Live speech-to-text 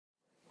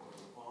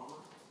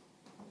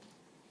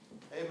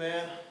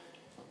Amen.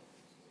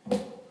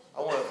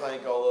 I want to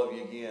thank all of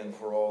you again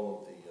for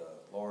all of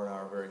the, Laura and I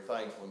are very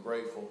thankful and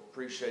grateful.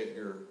 Appreciate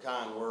your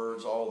kind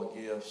words, all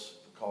the gifts,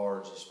 the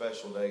cards, a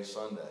special day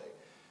Sunday.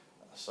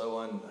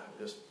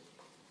 Just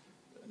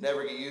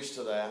never get used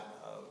to that.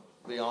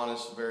 Be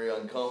honest, very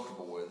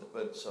uncomfortable with it.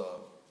 But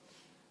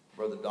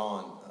Brother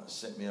Don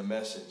sent me a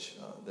message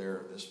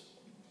there this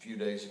few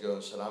days ago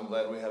and said, I'm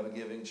glad we have a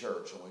giving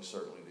church, and we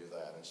certainly do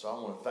that. And so I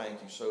want to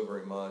thank you so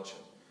very much.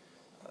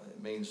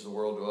 It means the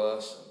world to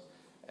us.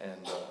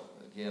 And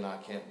again, I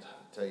can't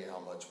tell you how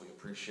much we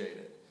appreciate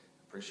it.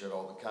 Appreciate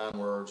all the kind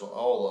words,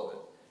 all of it.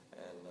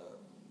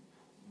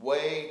 And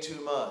way too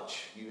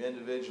much. You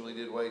individually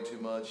did way too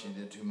much. You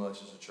did too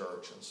much as a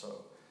church. And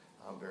so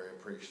I'm very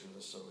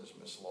appreciative. So is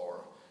Miss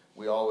Laura.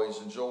 We always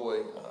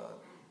enjoy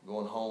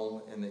going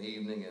home in the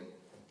evening and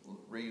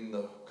reading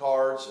the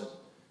cards and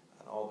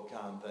all the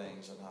kind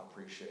things. And I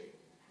appreciate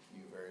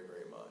you very,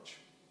 very much.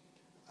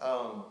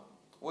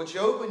 Would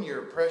you open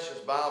your precious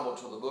Bible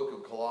to the book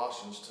of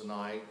Colossians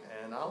tonight?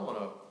 And I want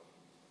to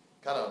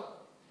kind of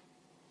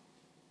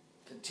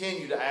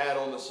continue to add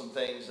on to some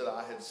things that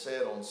I had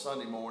said on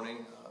Sunday morning,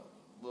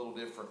 a little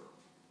different.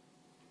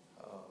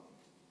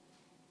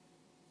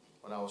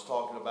 When I was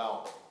talking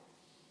about,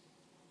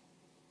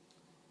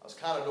 I was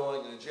kind of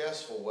doing it in a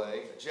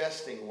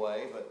jesting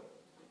way, but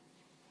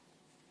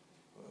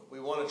we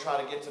want to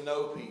try to get to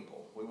know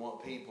people. We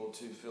want people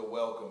to feel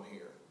welcome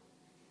here.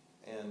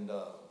 And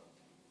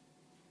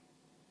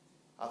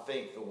I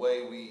think the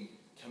way we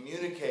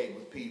communicate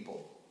with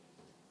people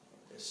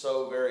is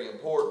so very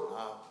important.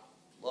 I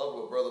love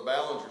what Brother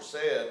Ballinger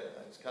said.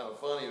 It's kind of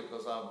funny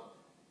because I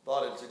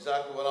thought it's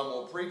exactly what I'm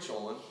going to preach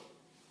on.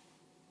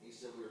 He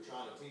said we were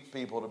trying to teach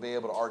people to be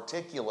able to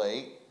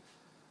articulate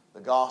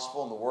the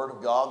gospel and the Word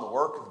of God and the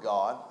work of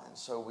God, and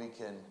so we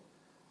can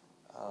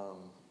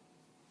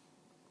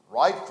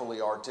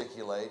rightfully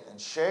articulate and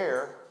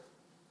share,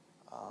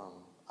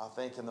 I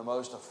think, in the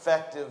most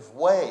effective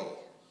way.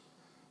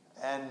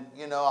 And,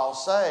 I'll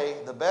say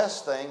the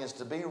best thing is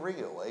to be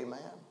real. Amen.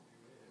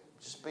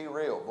 Just be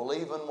real.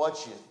 Believe in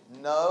what you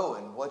know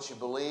and what you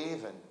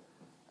believe, and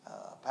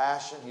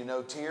passion.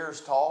 Tears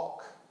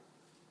talk.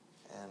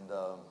 And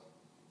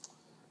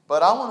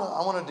but I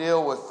want to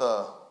deal with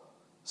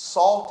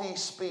salty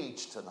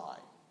speech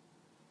tonight.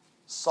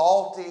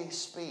 Salty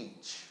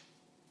speech.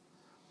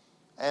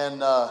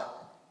 And I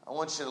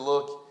want you to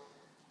look,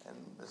 and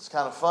it's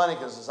kind of funny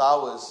because as I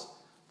was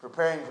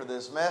preparing for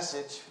this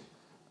message,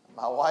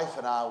 my wife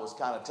and I was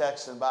kind of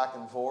texting back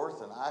and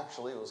forth, and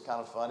actually it was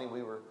kind of funny.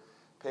 We were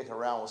picking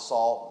around with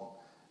salt,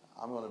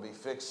 and I'm going to be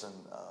fixing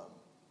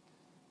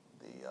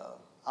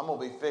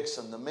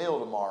the meal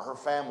tomorrow. Her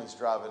family's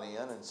driving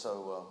in, and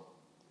so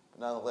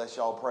nonetheless,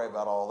 y'all pray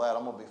about all that.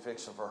 I'm going to be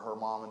fixing for her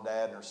mom and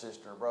dad and her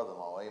sister and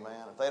brother-in-law.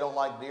 Amen. If they don't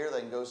like deer, they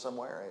can go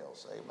somewhere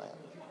else. Amen.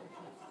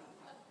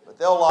 But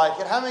they'll like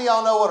it. How many of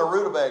y'all know what a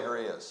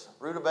rutabaga is?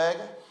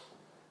 Rutabaga?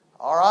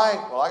 All right.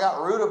 Well, I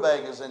got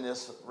rutabagas in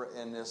this.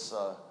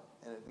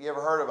 And if you ever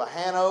heard of a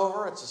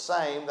Hanover, it's the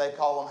same. They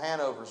call them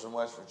Hanovers in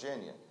West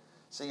Virginia.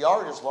 See, y'all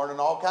are just learning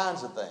all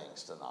kinds of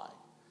things tonight.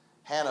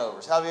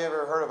 Hanovers. Have you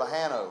ever heard of a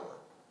Hanover?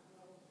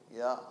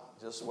 Yeah,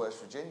 just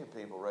West Virginia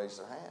people raise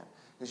their hand.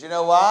 Because you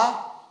know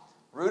why?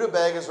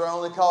 Rutabagas are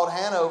only called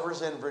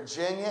Hanovers in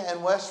Virginia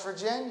and West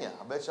Virginia.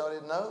 I bet y'all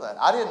didn't know that.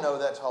 I didn't know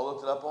that until I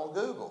looked it up on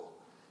Google.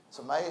 It's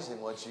amazing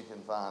what you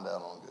can find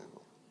out on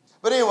Google.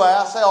 But anyway,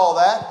 I say all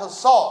that because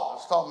salt. I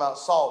was talking about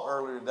salt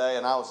earlier today,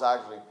 and I was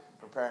actually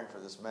preparing for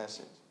this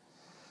message.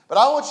 But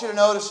I want you to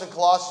notice in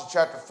Colossians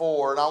chapter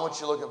 4, and I want you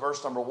to look at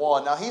verse number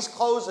 1. Now, he's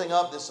closing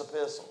up this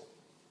epistle.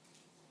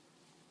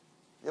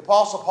 The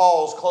Apostle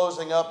Paul is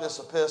closing up this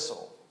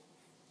epistle.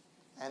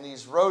 And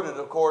he's wrote it,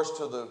 of course,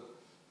 to the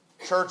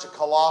church at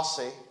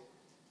Colossae.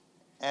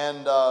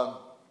 And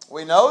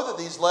we know that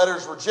these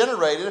letters were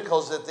generated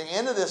because at the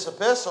end of this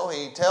epistle,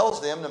 he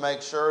tells them to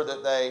make sure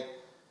that they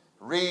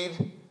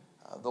read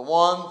the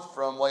one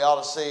from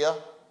Laodicea.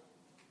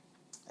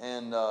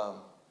 And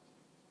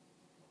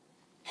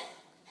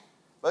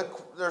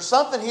but there's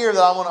something here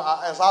that I want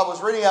to, as I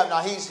was reading out,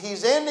 now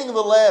he's ending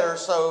the letter,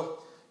 so,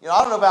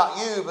 I don't know about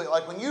you, but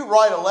like when you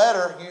write a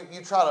letter,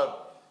 you try to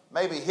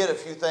maybe hit a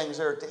few things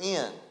there at the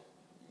end.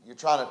 You're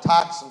trying to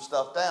tack some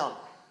stuff down.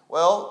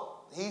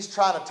 Well, he's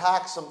trying to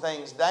tack some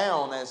things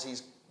down as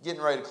he's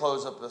getting ready to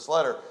close up this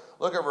letter.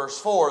 Look at verse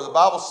 4. The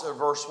Bible says,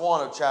 verse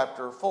 1 of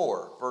chapter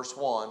 4, verse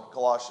 1,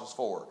 Colossians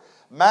 4.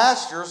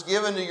 Masters,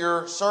 given to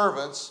your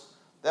servants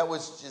that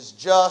which is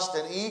just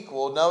and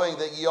equal, knowing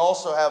that ye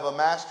also have a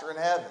master in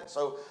heaven.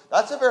 So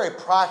that's a very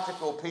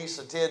practical piece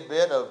of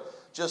tidbit of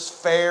just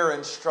fair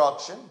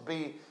instruction.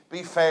 Be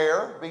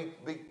fair,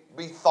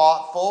 be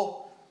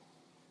thoughtful.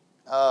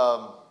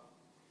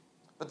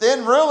 But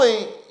then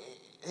really,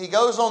 he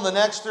goes on the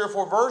next 3 or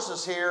 4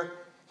 verses here.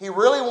 He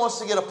really wants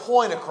to get a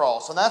point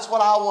across, and that's what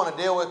I want to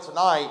deal with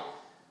tonight.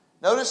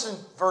 Notice in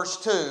verse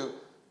 2,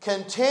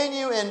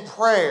 continue in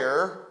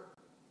prayer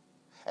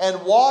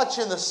and watch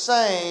in the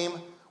same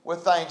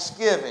with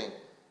thanksgiving.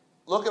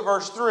 look at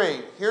verse 3.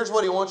 Here's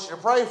what he wants you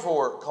to pray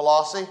for,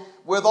 Colossae.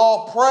 With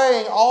all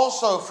praying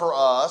also for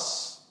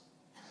us,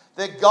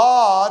 that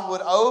God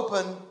would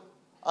open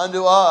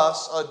unto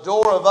us a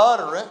door of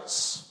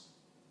utterance.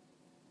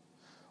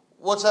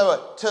 What's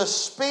that? To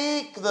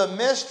speak the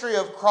mystery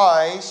of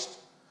Christ,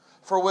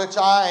 for which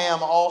I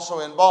am also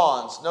in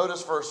bonds.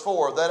 Notice verse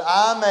 4. That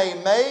I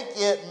may make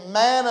it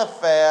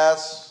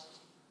manifest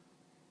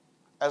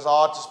as I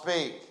ought to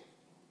speak.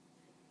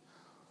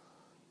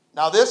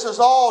 Now this is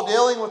all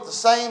dealing with the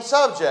same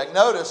subject.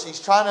 Notice he's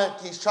trying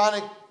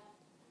to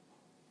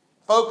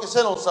focus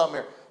in on something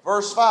here.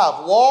 Verse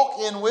 5. Walk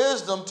in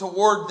wisdom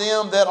toward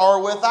them that are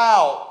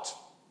without,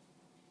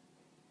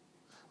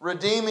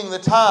 redeeming the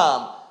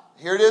time.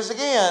 Here it is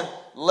again.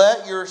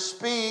 Let your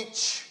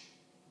speech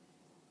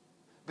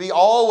be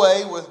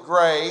always with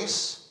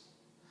grace,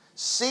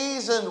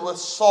 seasoned with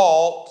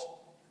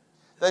salt,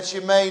 that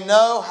you may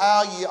know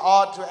how ye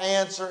ought to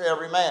answer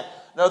every man.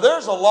 Now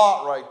there's a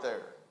lot right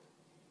there.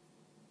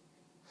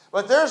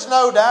 But there's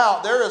no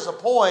doubt there is a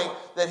point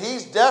that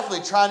he's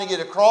definitely trying to get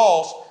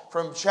across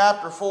from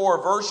chapter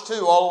 4, verse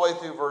 2, all the way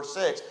through verse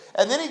 6.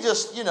 And then he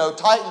just,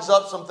 tightens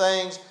up some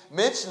things,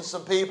 mentions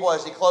some people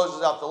as he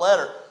closes out the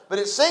letter. But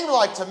it seemed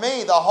like to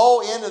me, the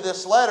whole end of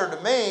this letter,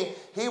 to me,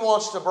 he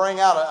wants to bring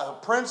out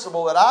a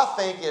principle that I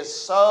think is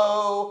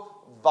so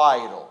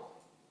vital.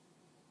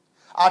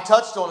 I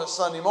touched on it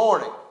Sunday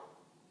morning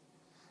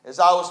as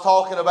I was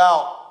talking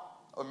about,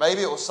 or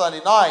maybe it was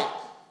Sunday night,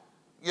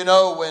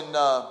 when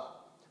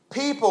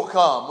people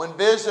come, when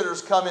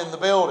visitors come in the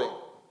building.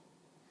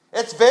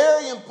 It's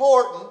very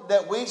important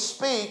that we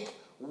speak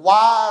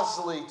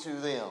wisely to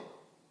them.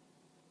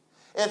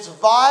 It's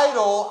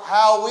vital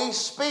how we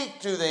speak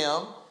to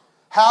them,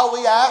 how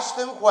we ask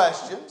them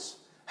questions,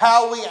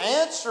 how we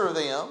answer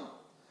them,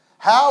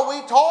 how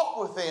we talk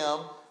with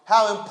them,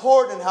 how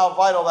important and how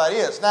vital that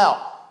is.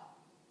 Now,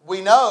 we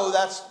know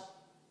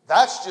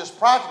that's just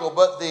practical,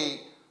 but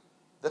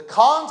the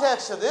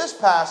context of this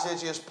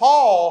passage is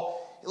Paul.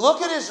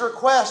 Look at his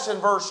request in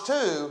verse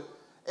 2,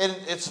 and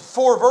it's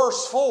for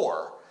verse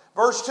 4.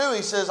 Verse 2,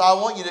 he says, I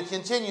want you to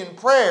continue in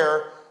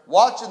prayer,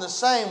 watching the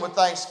same with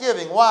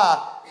thanksgiving.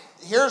 Why?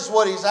 Here's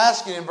what he's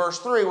asking in verse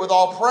 3. With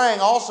all praying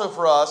also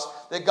for us,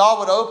 that God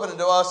would open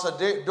unto us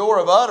a door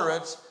of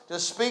utterance to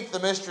speak the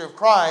mystery of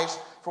Christ,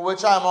 for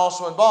which I am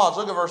also in bonds.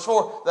 Look at verse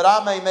 4. That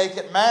I may make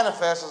it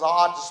manifest as I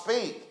ought to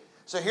speak.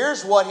 So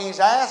here's what he's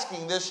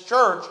asking this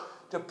church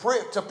to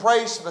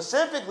pray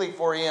specifically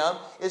for him,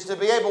 is to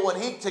be able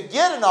to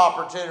get an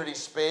opportunity to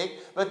speak,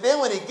 but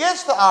then when he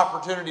gets the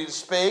opportunity to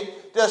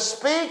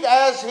speak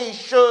as he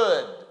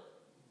should.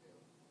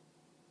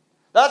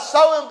 That's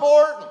so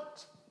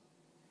important.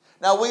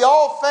 Now we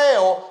all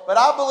fail, but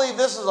I believe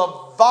this is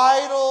a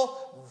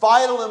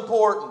vital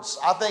importance.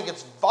 I think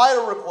it's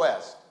vital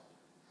request.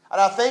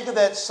 And I think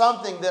that's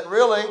something that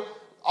really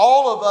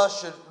all of us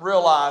should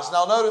realize.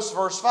 Now notice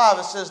verse 5,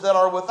 it says that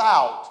are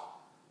without.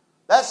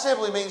 That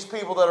simply means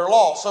people that are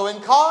lost. So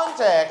in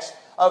context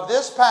of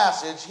this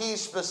passage,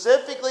 he's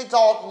specifically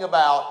talking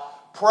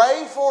about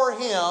pray for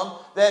him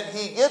that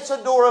he gets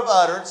a door of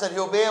utterance, that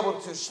he'll be able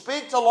to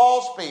speak to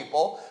lost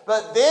people.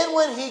 But then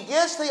when he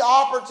gets the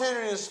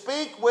opportunity to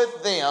speak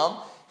with them,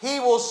 he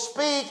will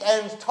speak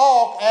and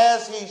talk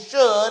as he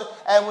should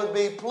and would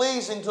be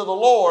pleasing to the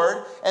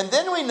Lord. And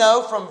then we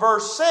know from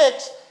verse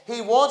 6,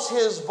 he wants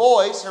his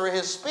voice or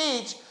his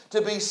speech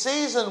to be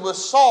seasoned with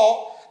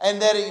salt, and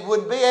that he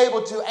would be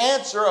able to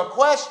answer a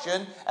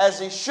question as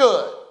he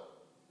should.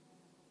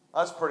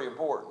 That's pretty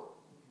important.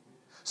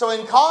 So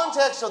in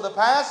context of the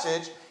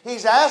passage,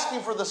 he's asking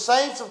for the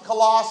saints of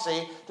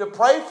Colossae to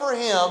pray for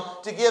him,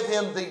 to give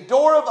him the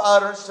door of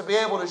utterance, to be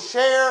able to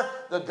share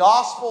the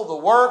gospel, the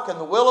work, and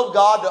the will of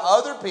God to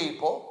other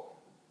people,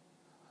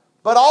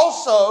 but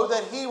also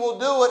that he will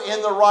do it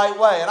in the right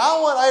way. And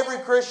I want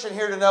every Christian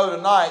here to know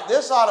tonight,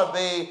 this ought to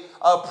be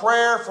a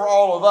prayer for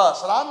all of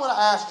us. And I'm going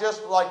to ask,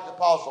 just like the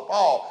Apostle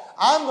Paul,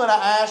 I'm going to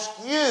ask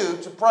you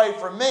to pray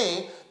for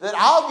me that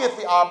I'll get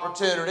the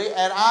opportunity,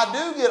 and I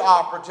do get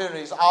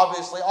opportunities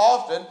obviously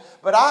often,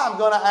 but I'm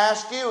going to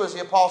ask you as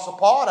the Apostle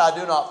Paul, and I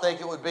do not think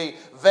it would be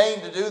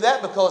vain to do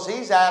that because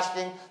he's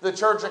asking the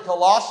church at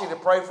Colossae to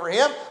pray for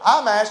him.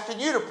 I'm asking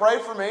you to pray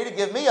for me, to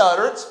give me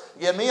utterance,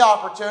 give me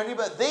opportunity,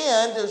 but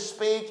then to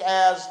speak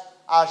as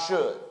I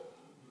should.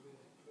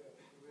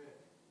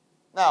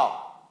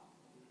 Now,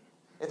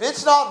 if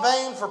it's not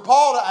vain for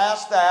Paul to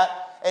ask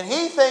that, and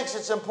he thinks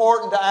it's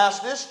important to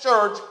ask this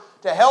church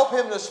to help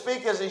him to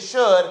speak as he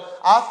should,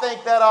 I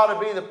think that ought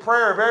to be the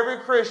prayer of every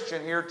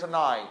Christian here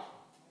tonight.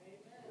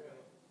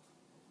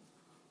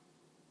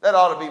 That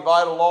ought to be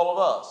vital to all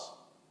of us.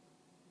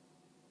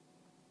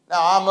 Now,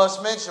 I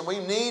must mention,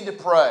 we need to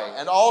pray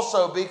and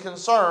also be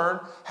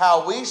concerned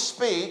how we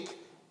speak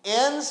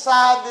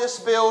inside this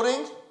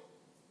building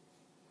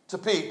to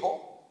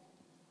people,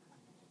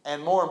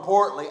 and more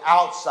importantly,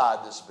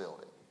 outside this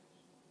building,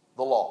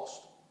 the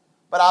lost.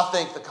 But I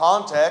think the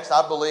context,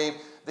 I believe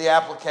the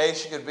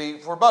application could be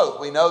for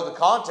both. We know the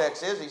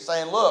context is he's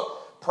saying,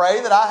 look,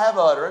 pray that I have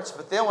utterance,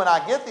 but then when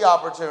I get the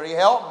opportunity,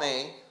 help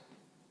me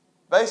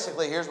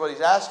Basically, here's what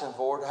he's asking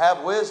for: to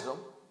have wisdom,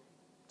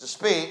 to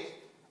speak,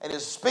 and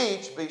his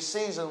speech be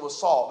seasoned with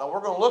salt. Now,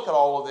 we're going to look at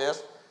all of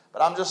this,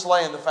 but I'm just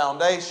laying the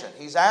foundation.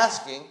 He's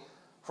asking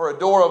for a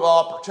door of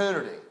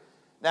opportunity.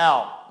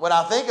 Now, when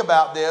I think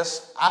about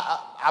this,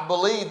 I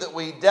believe that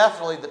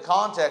the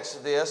context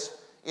of this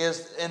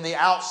is in the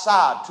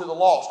outside, to the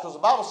lost. Because the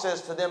Bible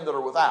says to them that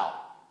are without.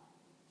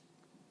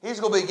 He's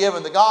going to be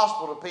giving the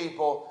gospel to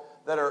people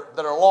that are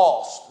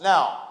lost.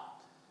 Now,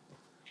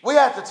 we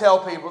have to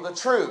tell people the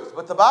truth.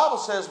 But the Bible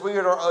says we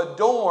are to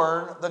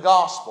adorn the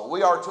gospel.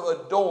 We are to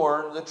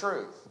adorn the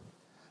truth.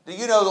 Do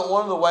you know that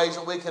one of the ways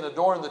that we can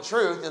adorn the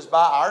truth is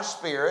by our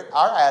spirit,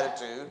 our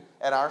attitude,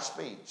 and our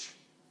speech?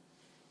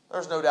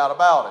 There's no doubt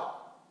about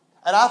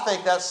it. And I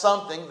think that's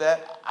something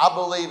that I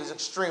believe is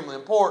extremely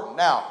important.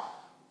 Now,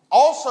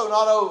 also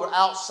not over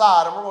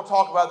outside, and we're going to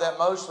talk about that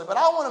mostly, but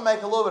I want to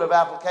make a little bit of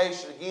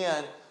application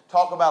again,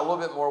 talk about a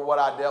little bit more what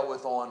I dealt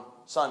with on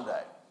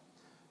Sunday.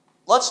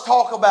 Let's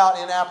talk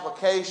about in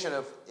application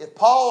of if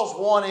Paul's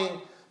wanting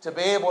to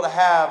be able to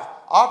have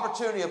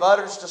opportunity of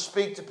utterance to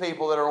speak to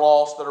people that are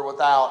lost, that are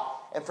without,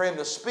 and for him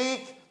to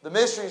speak the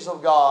mysteries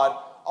of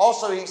God.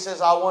 Also, he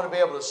says, I want to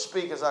be able to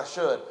speak as I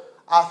should.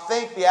 I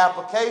think the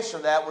application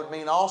of that would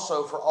mean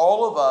also for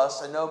all of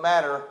us, and no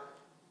matter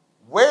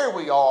where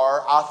we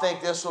are, I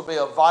think this will be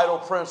a vital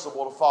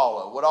principle to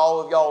follow. Would all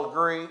of y'all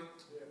agree? Amen.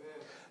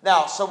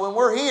 Now, so when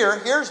we're here,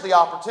 here's the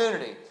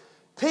opportunity.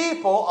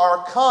 People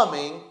are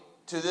coming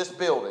to this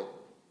building.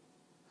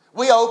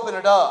 We open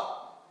it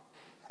up,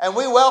 and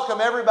we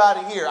welcome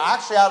everybody here.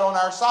 Actually, out on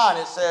our sign,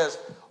 it says,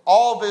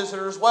 all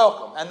visitors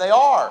welcome, and they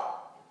are.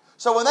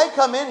 So when they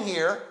come in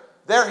here,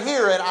 they're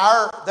here in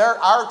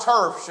our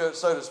turf,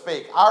 so to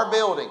speak, our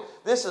building.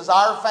 This is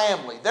our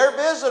family. They're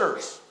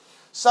visitors.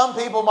 Some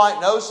people might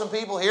know some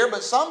people here,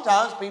 but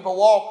sometimes people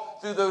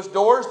walk through those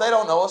doors, they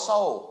don't know a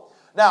soul.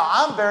 Now,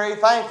 I'm very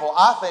thankful.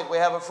 I think we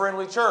have a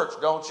friendly church,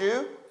 don't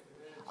you?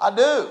 I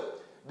do.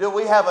 Do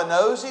we have a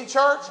nosy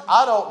church?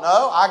 I don't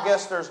know. I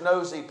guess there's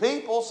nosy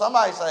people.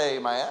 Somebody say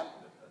amen.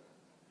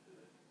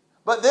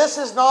 But this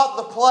is not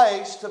the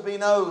place to be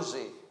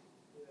nosy.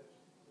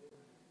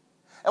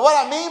 And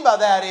what I mean by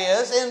that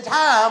is, in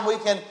time, we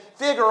can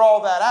figure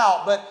all that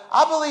out. But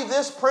I believe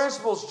this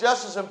principle is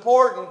just as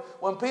important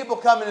when people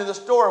come into the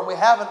store and we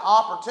have an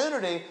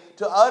opportunity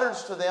to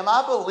utterance to them.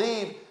 I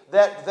believe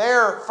that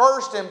their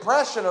first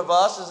impression of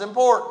us is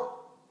important.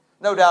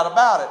 No doubt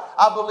about it.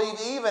 I believe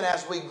even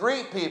as we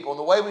greet people,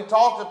 the way we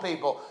talk to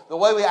people, the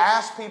way we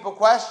ask people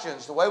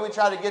questions, the way we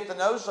try to get to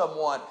know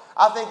someone,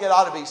 I think it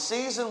ought to be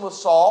seasoned with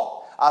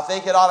salt. I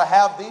think it ought to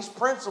have these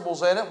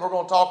principles in it. We're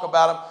going to talk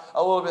about them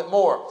a little bit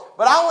more.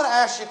 But I want to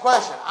ask you a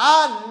question.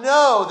 I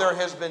know there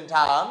has been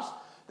times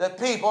that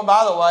people, and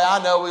by the way,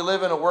 I know we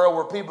live in a world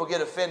where people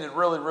get offended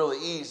really, really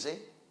easy.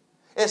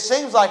 It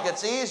seems like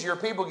it's easier.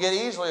 People get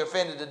easily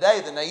offended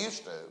today than they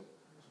used to.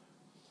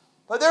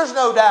 But there's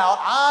no doubt,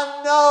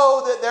 I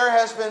know that there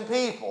has been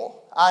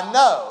people,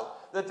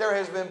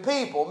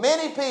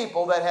 many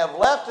people that have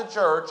left the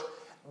church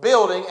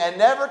building and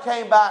never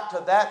came back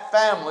to that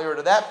family or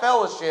to that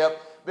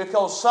fellowship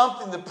because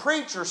something the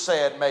preacher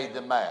said made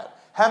them mad.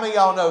 How many of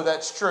y'all know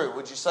that's true?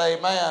 Would you say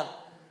amen?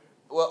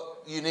 Well,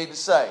 you need to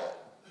say it.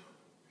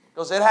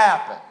 Because it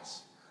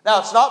happens. Now,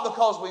 it's not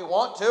because we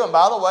want to. And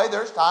by the way,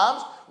 there's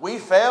times we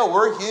fail.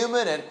 We're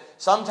human. And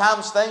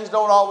sometimes things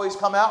don't always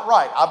come out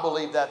right. I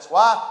believe that's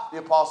why the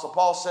Apostle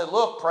Paul said,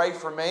 look, pray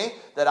for me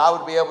that I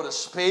would be able to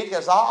speak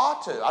as I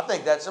ought to. I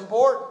think that's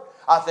important.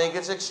 I think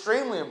it's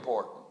extremely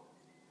important.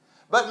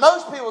 But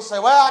most people say,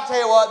 well, I tell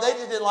you what, they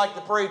just didn't like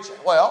the preaching.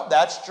 Well,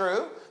 that's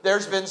true.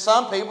 There's been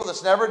some people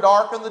that's never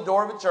darkened the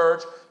door of a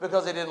church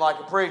because they didn't like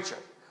a preacher.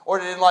 Or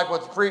they didn't like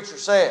what the preacher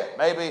said.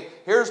 Maybe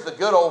here's the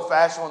good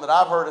old-fashioned one that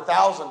I've heard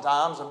 1,000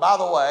 times. And by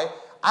the way,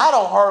 I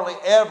don't hardly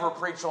ever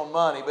preach on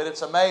money, but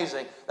it's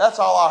amazing. That's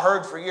all I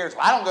heard for years.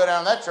 Well, I don't go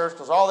down to that church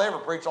because all they ever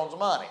preach on is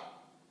money.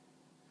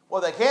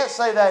 Well, they can't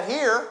say that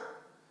here.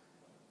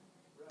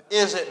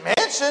 Is it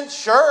mentioned?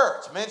 Sure,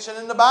 it's mentioned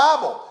in the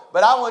Bible.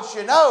 But I want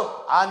you to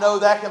know, I know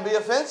that can be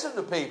offensive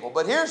to people.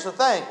 But here's the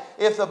thing.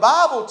 If the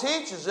Bible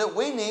teaches it,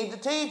 we need to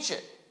teach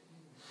it.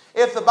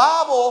 If the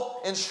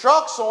Bible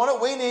instructs on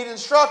it, we need to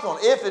instruct on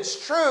it. If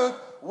it's truth,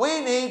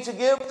 we need to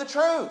give the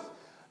truth.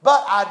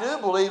 But I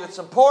do believe it's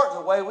important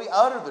the way we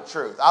utter the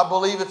truth. I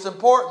believe it's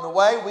important the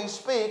way we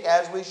speak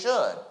as we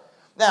should.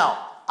 Now,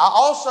 I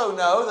also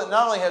know that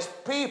not only has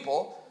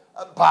people,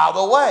 by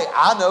the way,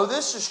 I know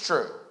this is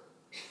true.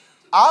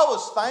 I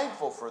was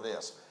thankful for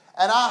this.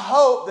 And I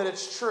hope that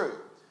it's true.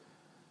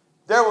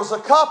 There was a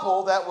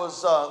couple that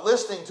was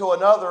listening to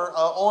another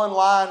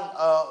online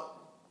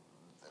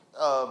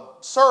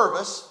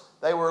service.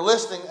 They were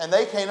listening, and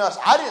they came to us.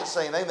 I didn't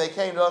say anything. They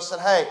came to us and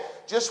said, hey,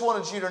 just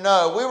wanted you to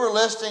know, we were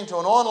listening to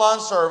an online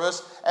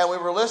service, and we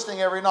were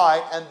listening every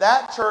night, and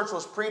that church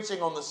was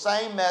preaching on the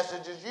same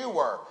message as you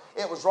were.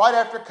 It was right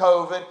after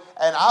COVID,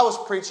 and I was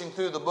preaching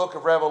through the book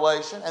of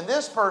Revelation, and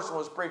this person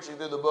was preaching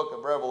through the book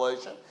of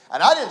Revelation.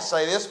 And I didn't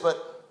say this,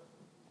 but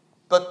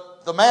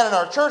the man in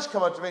our church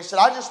came up to me and said,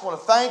 I just want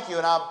to thank you,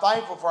 and I'm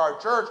thankful for our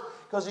church,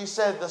 because he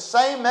said the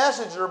same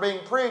messages are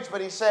being preached,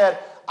 but he said,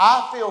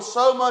 I feel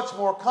so much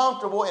more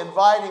comfortable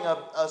inviting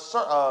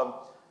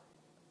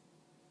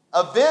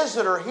a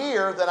visitor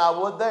here than I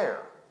would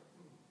there.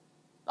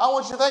 I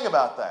want you to think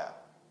about that.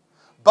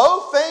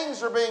 Both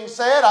things are being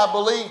said. I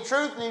believe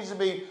truth needs to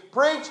be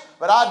preached,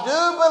 but I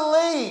do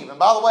believe, and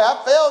by the way, I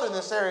failed in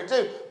this area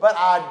too, but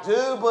I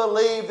do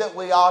believe that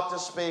we ought to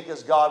speak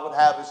as God would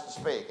have us to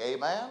speak.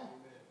 Amen?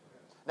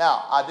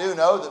 Now, I do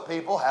know that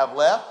people have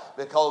left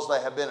because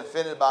they have been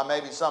offended by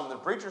maybe something the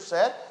preacher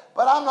said,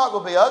 but I'm not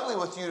going to be ugly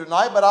with you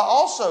tonight, but I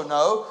also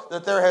know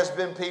that there has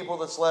been people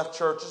that's left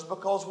churches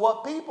because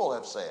what people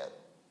have said.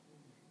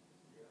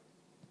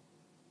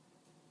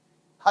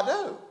 I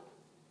do.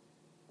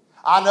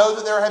 I know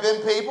that there have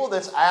been people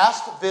that's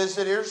asked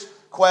visitors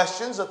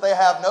questions that they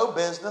have no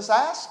business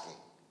asking.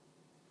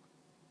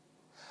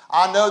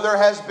 I know there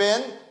has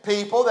been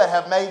people that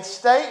have made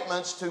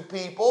statements to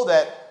people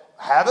that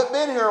haven't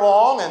been here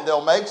long, and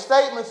they'll make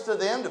statements to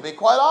them, to be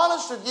quite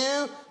honest with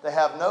you, they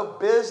have no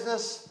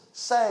business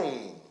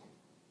saying.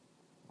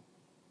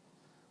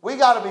 We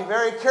got to be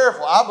very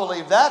careful. I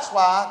believe that's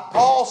why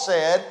Paul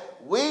said,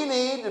 we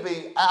need to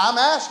be, I'm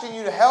asking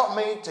you to help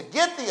me to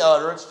get the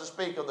utterance to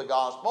speak of the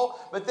gospel,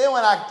 but then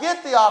when I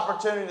get the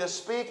opportunity to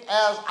speak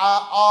as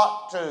I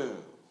ought to.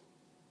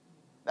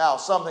 Now,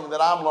 something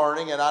that I'm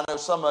learning, and I know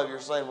some of you are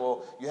saying,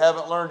 well, you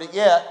haven't learned it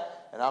yet,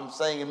 and I'm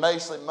saying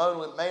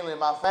mainly in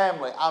my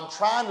family, I'm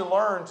trying to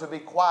learn to be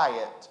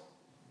quiet.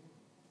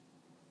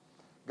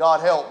 God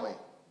help me.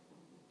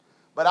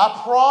 But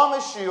I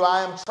promise you,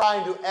 I am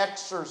trying to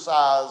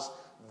exercise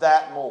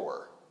that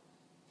more.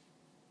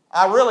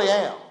 I really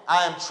am.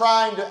 I am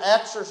trying to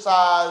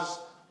exercise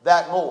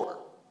that more.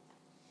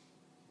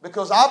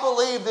 Because I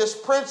believe this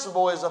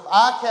principle is if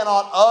I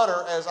cannot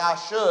utter as I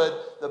should,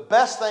 the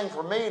best thing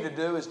for me to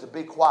do is to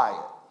be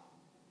quiet.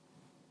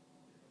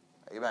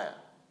 Amen.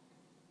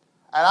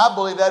 And I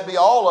believe that'd be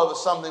all of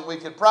us something we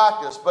could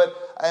practice.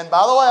 And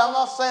by the way, I'm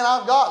not saying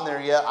I've gotten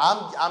there yet.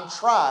 I'm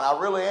trying. I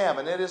really am.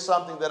 And it is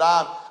something that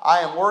I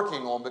am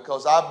working on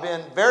because I've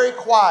been very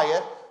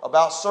quiet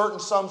about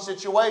some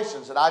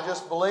situations. And I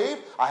just believe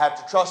I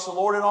have to trust the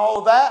Lord in all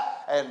of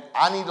that. And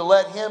I need to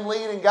let Him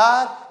lead and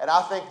guide. And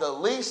I think the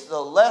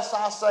less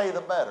I say,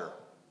 the better.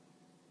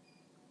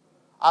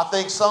 I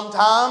think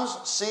sometimes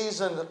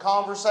seasoned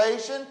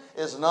conversation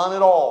is none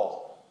at all.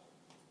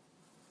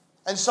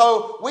 And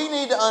so we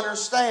need to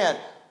understand,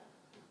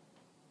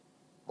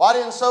 why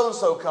didn't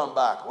so-and-so come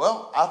back?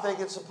 Well, I think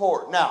it's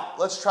important. Now,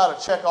 let's try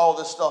to check all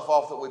this stuff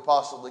off that we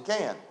possibly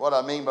can. What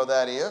I mean by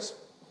that is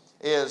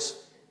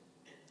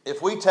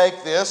if we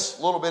take this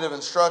little bit of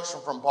instruction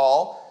from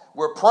Paul,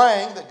 we're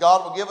praying that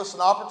God will give us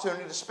an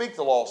opportunity to speak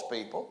to lost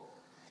people.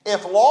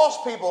 If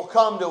lost people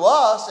come to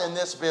us in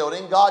this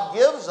building, God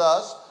gives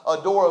us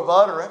a door of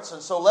utterance.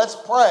 And so let's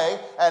pray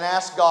and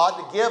ask God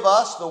to give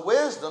us the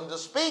wisdom to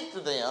speak to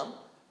them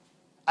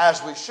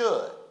as we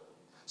should.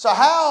 So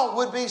how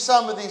would be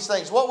some of these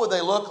things? What would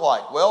they look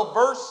like? Well,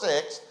 verse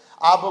 6,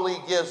 I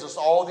believe, gives us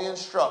all the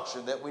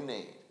instruction that we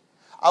need.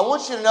 I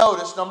want you to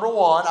notice, number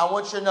one, I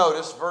want you to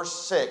notice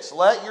verse 6.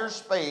 Let your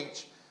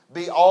speech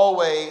be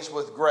always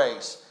with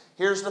grace.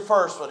 Here's the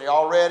first one. Are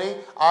y'all ready?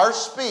 Our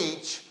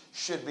speech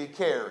should be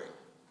caring.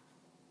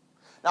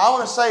 Now, I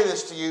want to say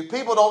this to you.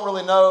 People don't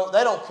really know.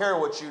 They don't care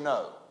what you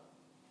know.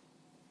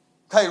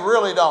 They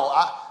really don't.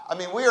 I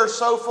mean, we are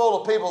so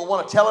full of people who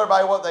want to tell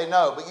everybody what they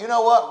know. But you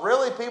know what?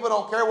 Really, people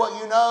don't care what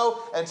you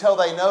know until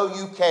they know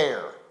you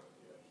care.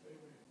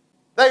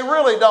 They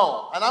really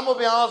don't. And I'm going to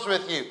be honest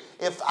with you.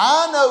 If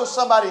I know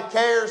somebody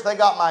cares, they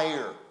got my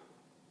ear.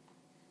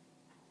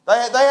 They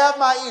have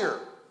my ear.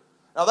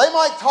 Now, they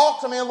might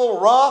talk to me a little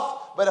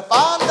rough, but if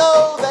I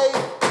know they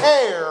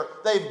care,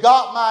 they've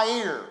got my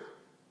ear.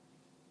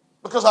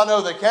 Because I know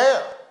they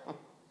care.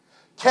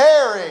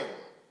 Caring,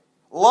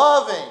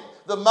 loving,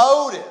 the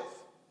motive.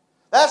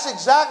 That's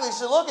exactly,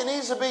 so look, it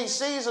needs to be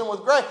seasoned with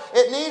grace.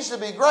 It needs to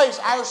be grace.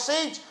 Our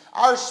speech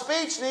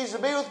needs to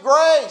be with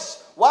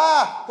grace.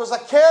 Why? Because I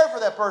care for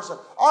that person.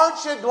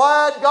 Aren't you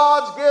glad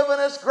God's given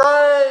us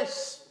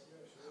grace?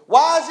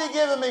 Why is He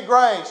giving me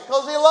grace?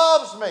 Because He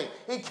loves me.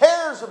 He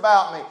cares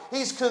about me.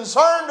 He's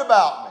concerned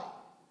about me.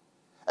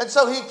 And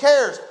so He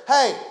cares.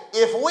 Hey,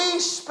 if we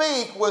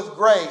speak with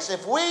grace,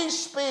 if we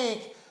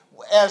speak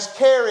as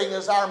caring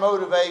as our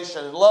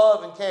motivation, and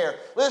love and care,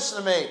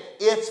 listen to me,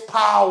 it's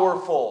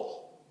powerful.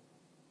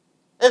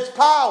 It's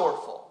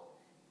powerful.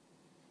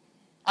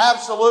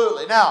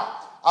 Absolutely. Now,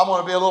 I'm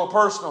going to be a little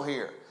personal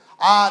here.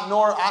 I've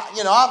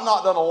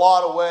not done a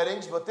lot of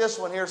weddings, but this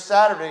one here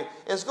Saturday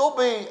is going to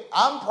be,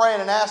 I'm praying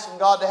and asking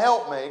God to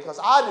help me because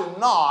I do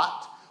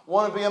not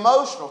want to be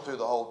emotional through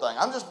the whole thing.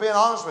 I'm just being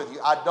honest with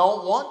you. I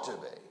don't want to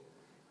be.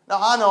 Now,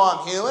 I know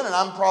I'm human and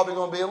I'm probably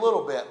going to be a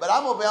little bit, but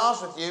I'm going to be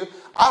honest with you.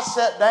 I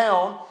sat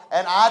down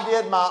and I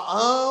did my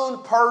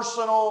own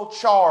personal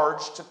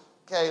charge to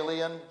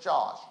Kaylee and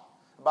Josh.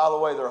 By the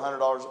way, they're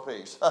 $100 a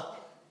piece. And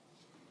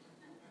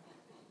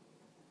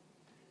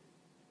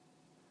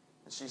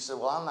she said,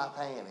 well, I'm not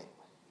paying it.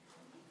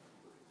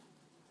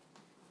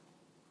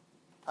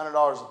 $100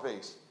 a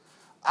piece.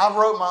 I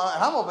wrote my,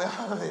 and I'm going to be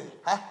honest with you.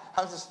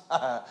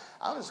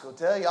 I'm just going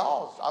to tell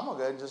y'all, I'm going to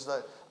go ahead and just say,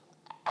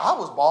 I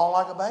was bawling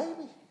like a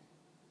baby.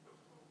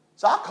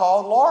 So I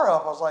called Laura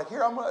up. I was like,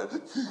 here, I'm going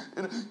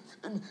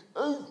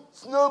to,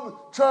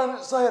 snub, trying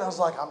to say it. I was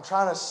like, I'm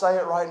trying to say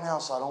it right now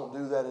so I don't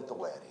do that at the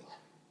wedding.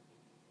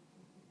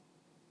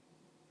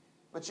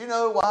 But you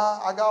know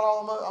why I got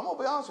all the, I'm going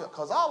to be honest with you,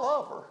 because I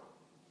love her.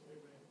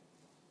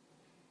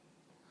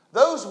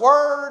 Those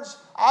words,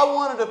 I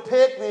wanted to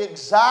pick the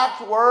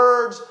exact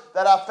words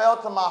that I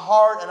felt in my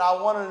heart, and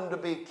I wanted them to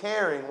be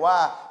caring.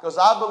 Why? Because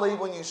I believe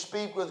when you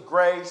speak with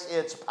grace,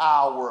 it's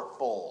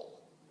powerful.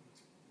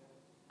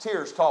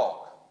 Tears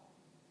talk.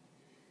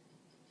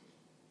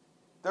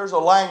 There's a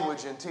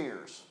language in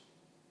tears.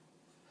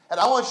 And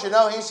I want you to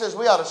know, he says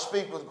we ought to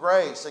speak with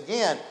grace.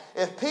 Again,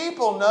 if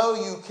people know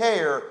you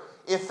care,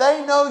 if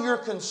they know you're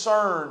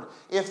concerned,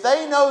 if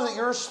they know that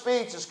your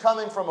speech is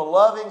coming from a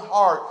loving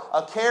heart,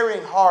 a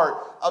caring heart,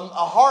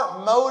 a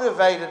heart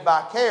motivated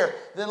by care,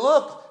 then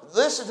look,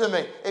 listen to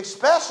me,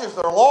 especially if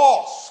they're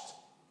lost.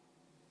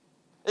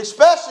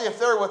 Especially if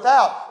they're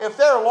without. If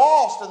they're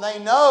lost and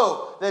they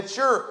know that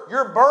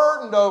you're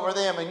burdened over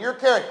them and you're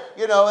caring.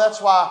 You know,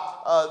 that's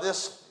why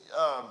this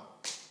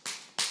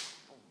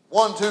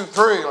 1, 2,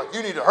 3, like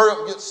you need to hurry up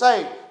and get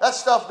saved. That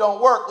stuff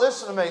don't work.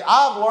 Listen to me.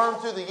 I've learned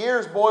through the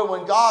years, boy,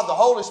 when God, the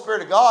Holy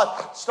Spirit of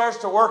God, starts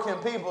to work in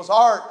people's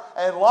heart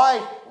and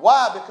life.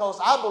 Why? Because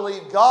I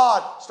believe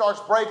God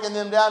starts breaking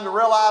them down to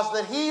realize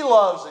that He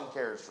loves and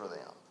cares for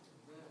them.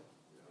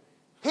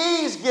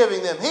 He's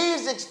giving them.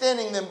 He's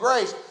extending them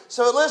grace.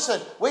 So listen,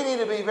 we need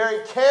to be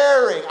very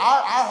caring.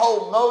 Our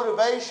whole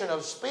motivation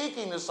of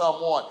speaking to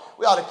someone,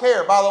 we ought to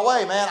care. By the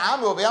way, man, I'm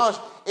going to be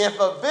honest. If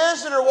a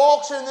visitor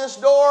walks in this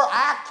door,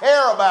 I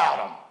care about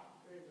them.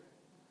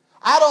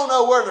 I don't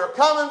know where they're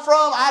coming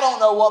from. I don't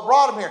know what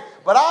brought them here.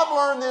 But I've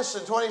learned this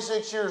in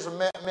 26 years of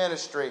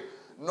ministry.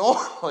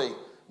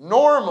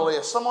 Normally,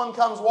 if someone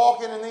comes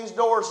walking in these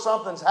doors,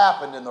 something's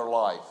happened in their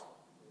life.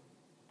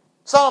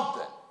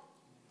 Something.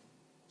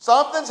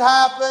 Something's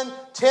happened,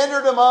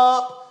 tendered them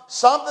up,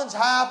 something's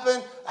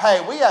happened.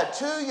 Hey, we had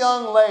 2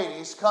 young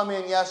ladies come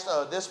in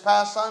this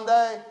past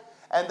Sunday,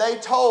 and they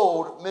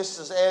told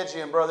Mrs.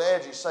 Edgy and Brother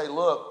Edgy, say,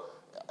 look,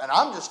 and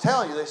I'm just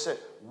telling you, they said,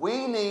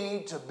 we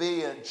need to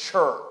be in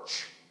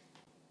church.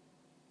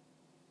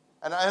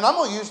 And I'm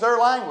going to use their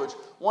language.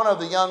 One of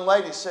the young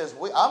ladies says,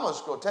 I'm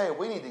just going to tell you,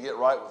 we need to get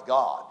right with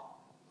God.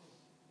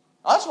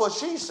 That's what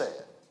she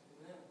said.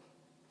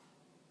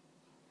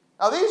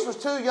 Now, these was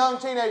 2 young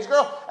teenage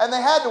girls, and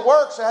they had to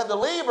work, so they had to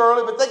leave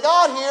early, but they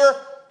got here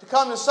to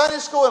come to Sunday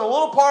school in a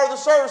little part of the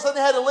service, then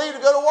they had to leave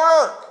to go to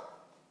work.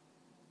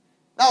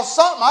 Now,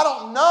 something I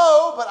don't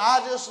know, but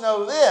I just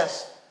know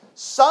this.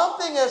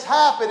 Something has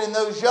happened in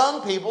those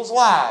young people's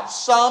lives.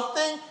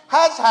 Something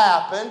has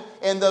happened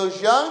in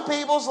those young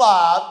people's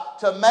lives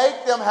to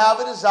make them have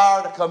a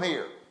desire to come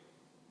here.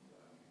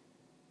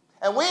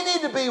 And we need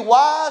to be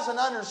wise and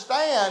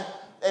understand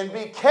and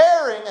be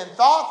caring and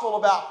thoughtful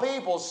about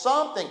people.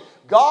 Something.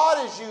 God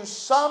has used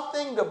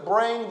something to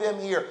bring them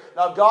here.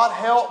 Now, God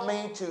help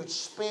me to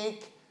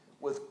speak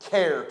with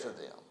care to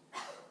them.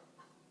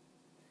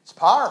 It's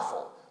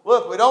powerful.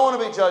 Look, we don't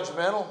want to be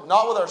judgmental,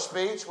 not with our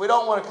speech. We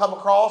don't want to come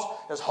across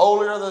as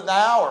holier than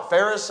thou or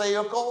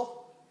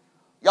pharisaical.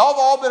 Y'all have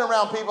all been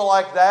around people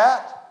like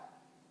that.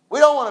 We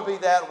don't want to be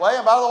that way.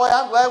 And by the way,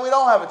 I'm glad we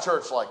don't have a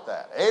church like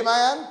that.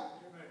 Amen?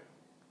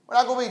 We're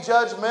not going to be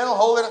judgmental,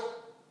 holier.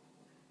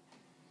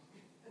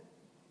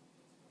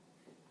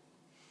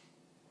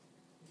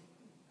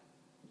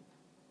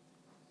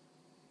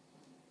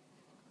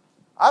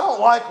 I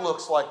don't like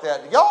looks like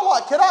that.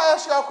 Can I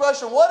ask y'all a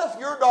question? What if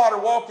your daughter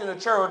walked into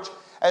church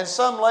and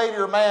some lady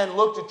or man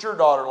looked at your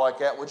daughter like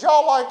that? Would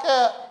y'all like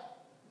that?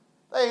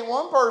 There ain't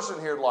one person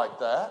here like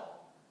that.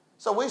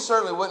 So we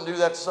certainly wouldn't do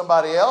that to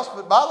somebody else.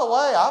 But by the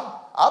way,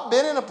 I've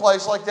been in a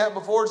place like that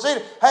before and seen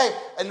it. Hey,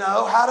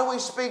 no, how do we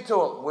speak to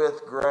them?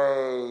 With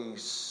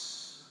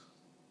grace.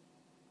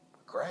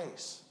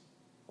 Grace.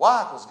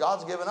 Why? Because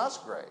God's given us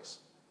grace.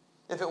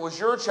 If it was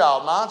your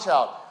child, my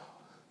child.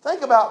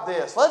 Think about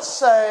this. Let's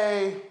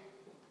say,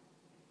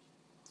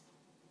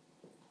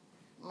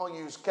 I'm going to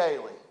use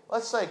Kaylee.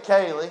 Let's say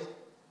Kaylee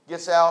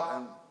gets out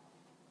of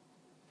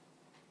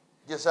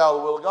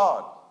the will of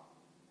God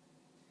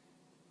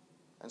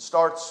and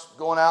starts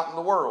going out in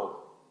the world.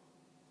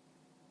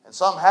 And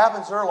something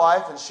happens in her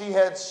life and she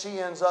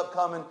ends up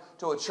coming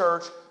to a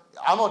church.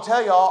 I'm going to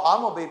tell y'all,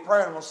 I'm going to be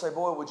praying and I'm going to say,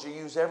 boy, would you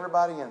use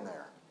everybody in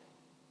there?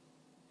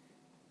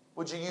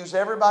 Would you use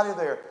everybody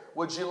there?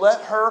 Would you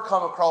let her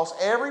come across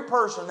every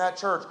person in that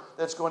church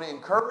that's going to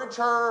encourage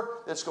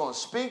her, that's going to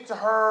speak to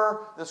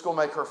her, that's going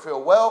to make her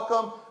feel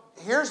welcome?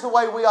 Here's the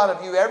way we ought to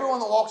view everyone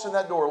that walks in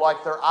that door,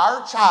 like they're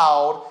our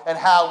child, and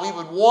how we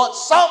would want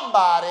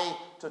somebody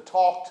to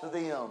talk to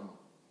them.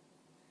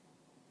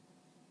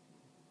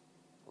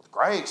 With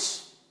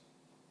grace.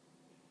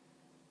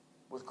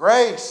 With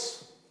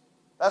grace.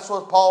 That's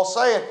what Paul's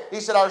saying. He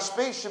said our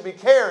speech should be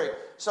caring.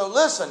 So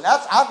listen,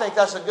 I think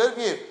that's a good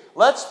view.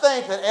 Let's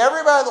think that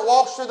everybody that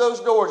walks through those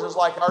doors is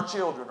like our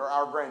children or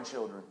our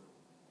grandchildren.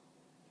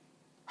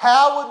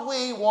 How would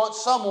we want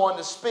someone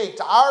to speak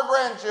to our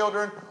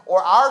grandchildren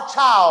or our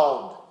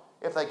child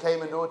if they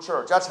came into a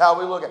church? That's how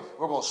we look at it.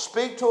 We're going to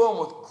speak to them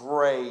with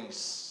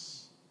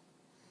grace.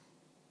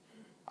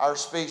 Our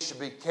speech should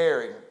be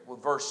carried,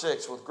 with verse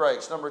 6, with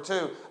grace. Number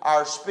 2,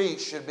 our speech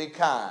should be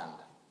kind.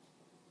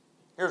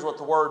 Here's what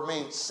the word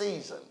means,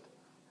 seasoned.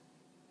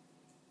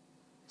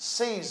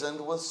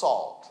 Seasoned with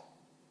salt.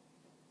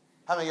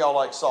 How many of y'all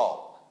like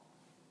salt?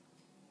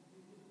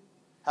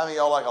 How many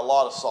of y'all like a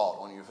lot of salt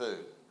on your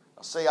food?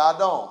 Now, see, I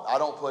don't. I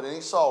don't put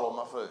any salt on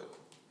my food.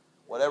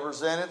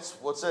 Whatever's in it's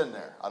what's in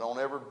there. I don't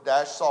ever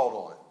dash salt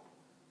on it.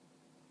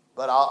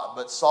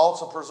 But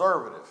salt's a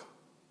preservative.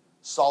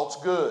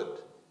 Salt's good.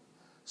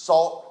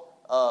 Salt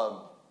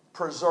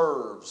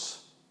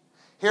preserves.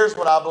 Here's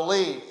what I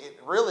believe. It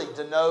really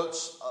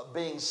denotes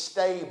being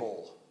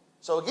stable.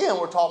 So again,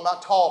 we're talking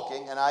about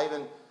talking, and I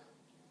even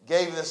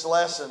gave this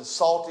lesson,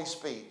 salty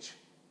speech.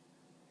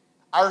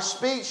 Our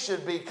speech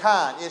should be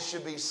kind. It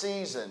should be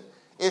seasoned.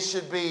 It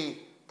should be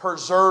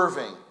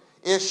preserving.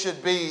 It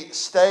should be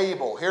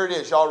stable. Here it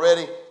is. Y'all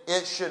ready?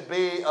 It should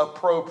be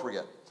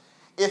appropriate.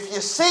 If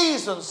you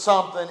season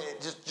something,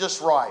 it's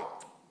just right.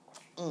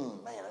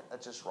 Man,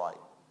 that's just right.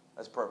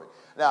 That's perfect.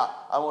 Now,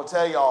 I'm going to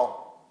tell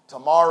y'all,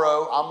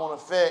 tomorrow I'm going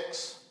to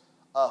fix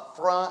a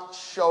front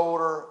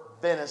shoulder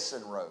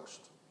venison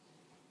roast.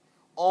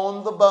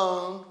 On the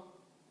bone,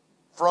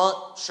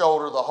 front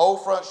shoulder, the whole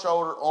front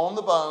shoulder on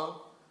the bone.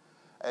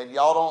 And if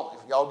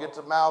y'all get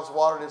the mouths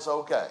watered, it's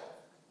okay.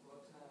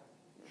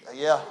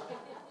 Yeah,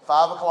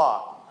 5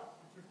 o'clock.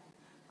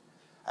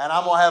 And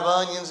I'm going to have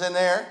onions in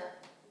there.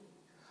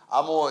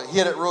 I'm going to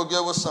hit it real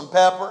good with some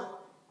pepper.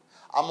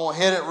 I'm going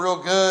to hit it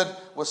real good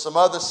with some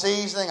other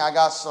seasoning. I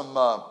got some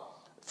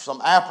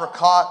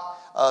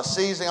apricot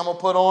seasoning I'm going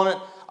to put on it.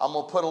 I'm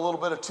going to put a little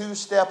bit of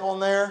two-step on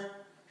there.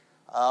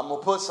 I'm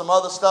going to put some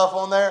other stuff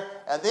on there.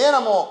 And then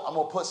I'm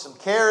going to put some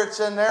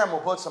carrots in there. I'm going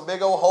to put some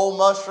big old whole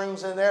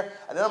mushrooms in there.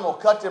 And then I'm going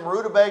to cut them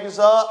rutabagas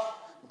up,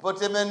 put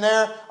them in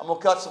there. I'm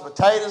going to cut some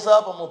potatoes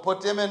up. I'm going to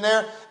put them in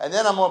there. And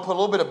then I'm going to put a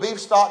little bit of beef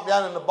stock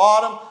down in the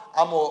bottom.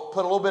 I'm going to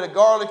put a little bit of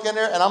garlic in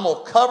there. And I'm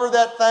going to cover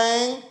that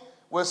thing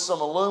with some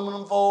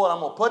aluminum foil. And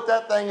I'm going to put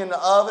that thing in the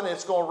oven.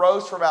 It's going to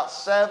roast for about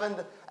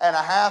 7.5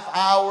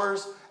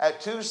 hours at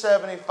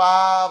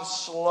 275,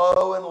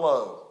 slow and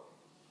low.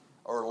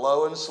 Or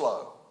low and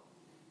slow.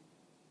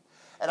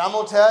 And I'm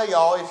going to tell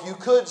y'all, if you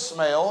could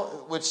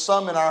smell, which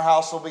some in our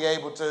house will be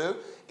able to,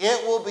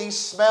 it will be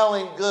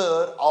smelling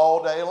good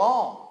all day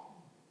long.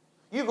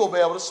 You're going to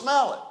be able to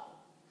smell it.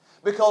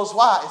 Because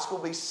why? It's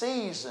going to be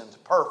seasoned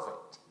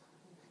perfect.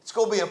 It's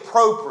going to be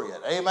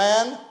appropriate.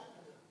 Amen?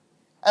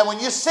 And when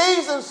you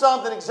season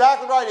something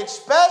exactly right,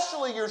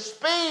 especially your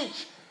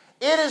speech,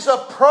 it is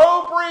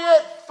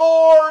appropriate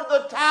for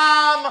the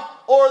time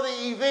or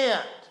the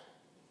event.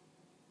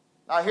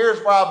 Now here's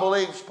where I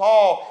believe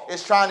Paul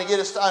is trying to get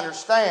us to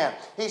understand.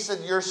 He said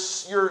your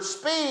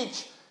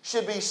speech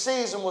should be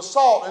seasoned with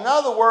salt. In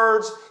other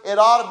words, it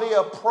ought to be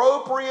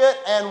appropriate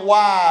and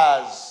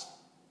wise.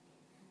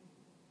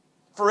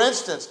 For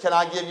instance, can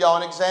I give y'all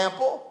an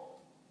example?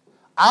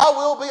 I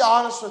will be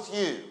honest with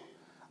you.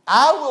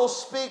 I will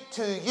speak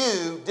to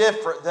you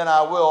different than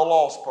I will a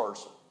lost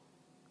person.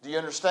 Do you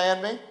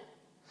understand me?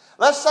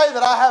 Let's say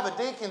that I have a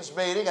deacons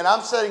meeting and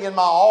I'm sitting in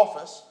my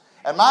office.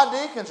 And my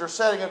deacons are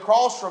sitting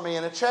across from me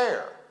in a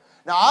chair.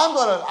 Now,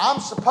 I'm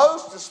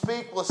supposed to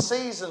speak with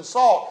seasoned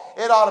salt.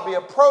 It ought to be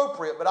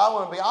appropriate, but I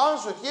want to be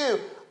honest with you.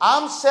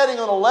 I'm sitting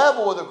on a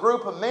level with a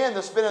group of men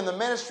that's been in the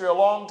ministry a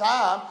long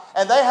time,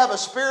 and they have a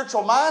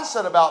spiritual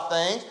mindset about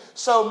things.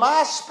 So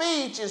my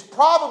speech is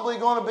probably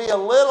going to be a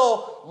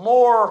little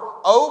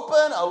more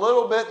open, a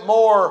little bit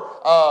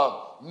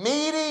more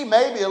meaty,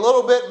 maybe a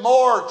little bit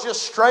more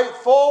just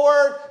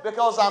straightforward,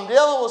 because I'm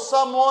dealing with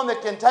someone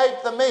that can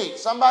take the meat.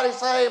 Somebody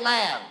say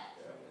amen.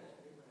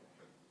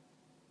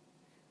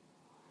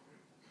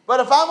 But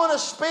if I'm going to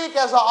speak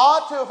as I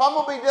ought to, if I'm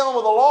going to be dealing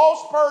with a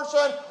lost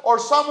person or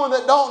someone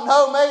that don't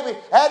know, maybe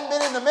hadn't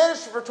been in the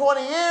ministry for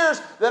 20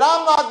 years, then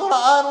I'm not going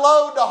to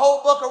unload the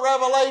whole book of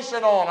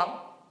Revelation on them.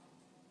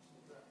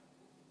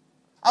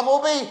 I'm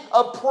going to be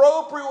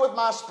appropriate with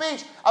my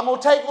speech. I'm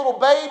going to take little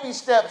baby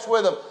steps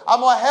with them. I'm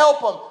going to help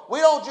them. We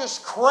don't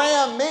just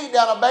cram meat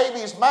down a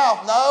baby's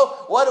mouth. No,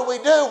 what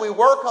do? We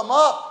work them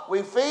up.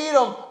 We feed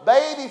them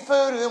baby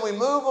food, and then we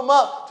move them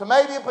up to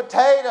maybe a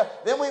potato.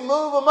 Then we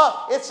move them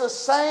up. It's the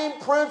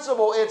same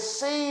principle. It's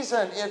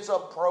seasoned. It's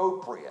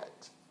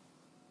appropriate.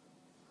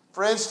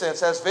 For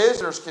instance, as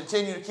visitors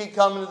continue to keep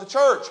coming to the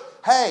church,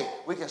 hey,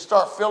 we can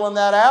start filling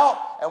that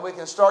out, and we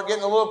can start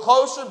getting a little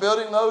closer,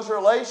 building those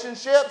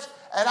relationships.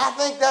 And I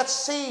think that's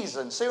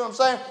seasoned. See what I'm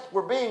saying?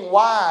 We're being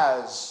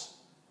wise.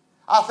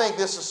 I think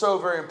this is so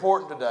very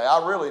important today.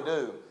 I really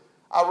do.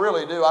 I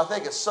really do. I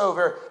think it's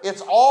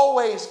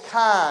always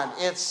kind.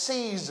 It's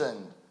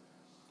seasoned.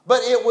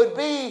 But it would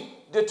be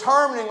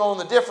determining on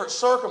the different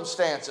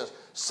circumstances.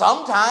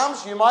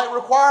 Sometimes you might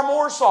require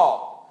more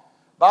salt.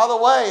 By the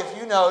way, if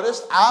you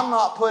noticed, I'm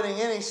not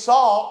putting any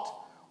salt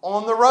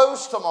on the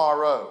roast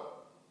tomorrow.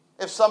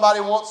 If somebody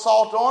wants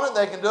salt on it,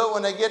 they can do it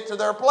when they get to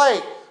their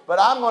plate. but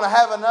I'm going to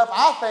have enough,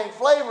 I think,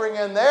 flavoring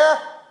in there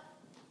to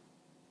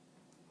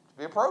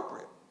be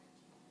appropriate.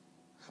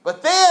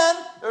 But then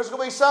there's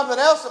going to be something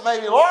else that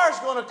maybe Laura's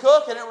going to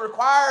cook, and it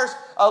requires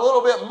a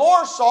little bit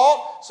more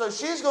salt, so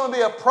she's going to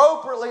be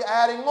appropriately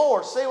adding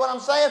more. See what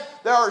I'm saying?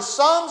 There are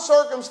some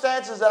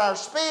circumstances in our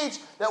speech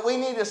that we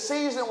need to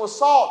season with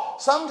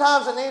salt.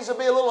 Sometimes it needs to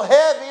be a little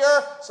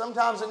heavier.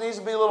 Sometimes it needs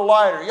to be a little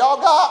lighter. Y'all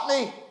got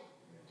me?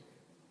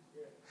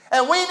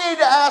 And we need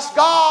to ask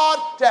God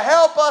to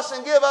help us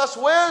and give us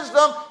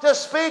wisdom to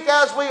speak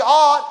as we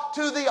ought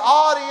to the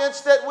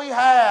audience that we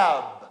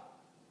have.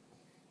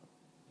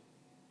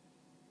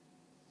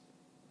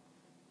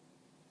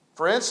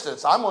 For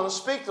instance, I'm going to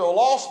speak to a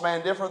lost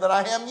man different than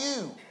I am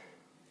you.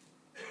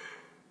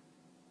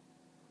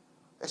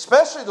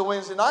 Especially the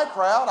Wednesday night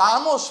crowd.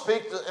 I'm going to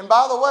speak to, and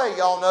by the way,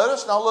 y'all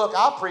notice, now look,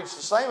 I preach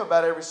the same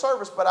about every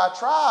service, but I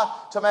try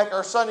to make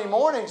our Sunday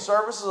morning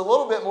services a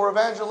little bit more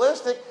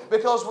evangelistic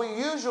because we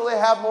usually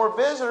have more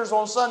visitors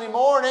on Sunday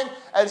morning,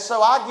 and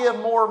so I give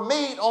more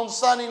meat on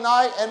Sunday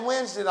night and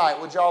Wednesday night.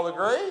 Would y'all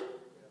agree?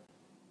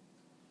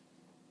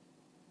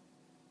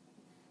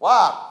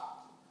 Why?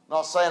 I'm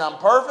not saying I'm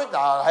perfect.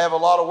 I have a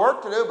lot of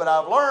work to do, but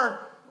I've learned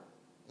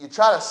you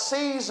try to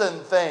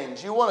season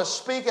things. You want to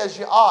speak as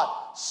you ought.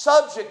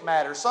 Subject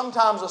matter.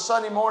 Sometimes a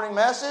Sunday morning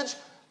message,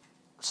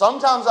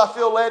 sometimes I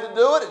feel led to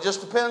do it. It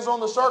just depends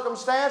on the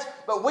circumstance.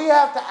 But we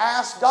have to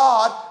ask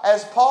God,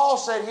 as Paul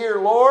said here,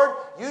 Lord,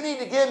 you need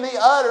to give me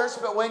utterance,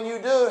 but when you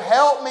do,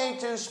 help me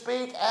to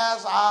speak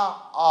as I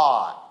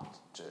ought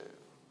to.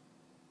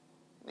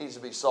 It needs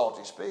to be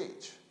salty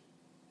speech.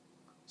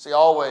 See,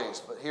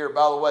 always, but here,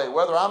 by the way,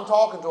 whether I'm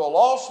talking to a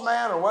lost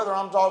man or whether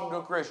I'm talking to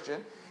a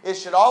Christian, it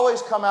should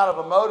always come out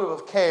of a motive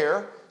of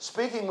care,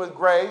 speaking with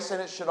grace,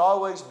 and it should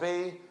always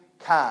be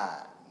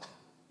kind.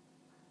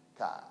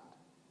 Kind.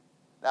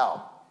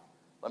 Now,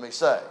 let me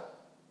say,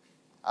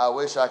 I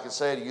wish I could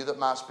say to you that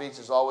my speech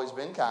has always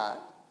been kind,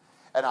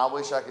 and I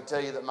wish I could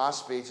tell you that my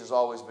speech has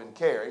always been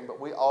caring, but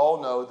we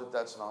all know that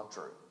that's not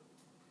true.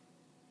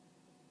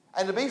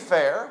 And to be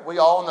fair, we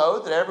all know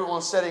that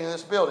everyone sitting in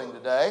this building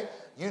today,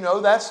 you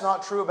know that's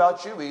not true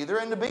about you either.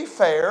 And to be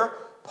fair,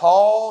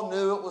 Paul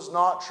knew it was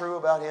not true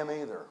about him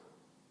either.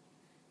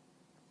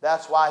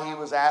 That's why he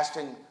was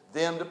asking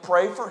them to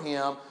pray for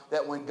him,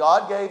 that when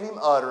God gave him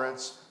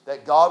utterance,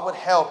 that God would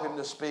help him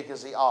to speak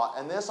as he ought.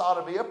 And this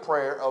ought to be a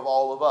prayer of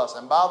all of us.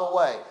 And by the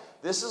way,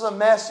 this is a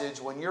message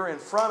when you're in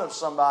front of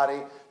somebody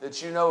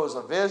that you know is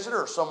a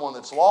visitor or someone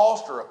that's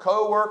lost or a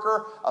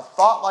co-worker. A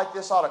thought like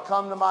this ought to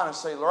come to mind and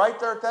say, right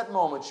there at that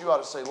moment, you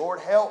ought to say, Lord,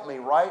 help me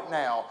right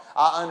now.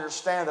 I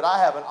understand that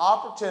I have an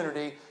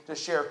opportunity to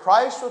share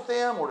Christ with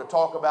them or to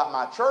talk about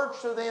my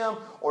church to them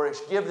or to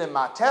give them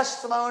my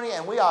testimony.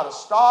 And we ought to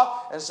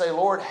stop and say,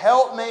 Lord,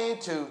 help me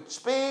to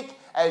speak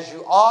as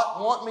you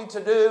want me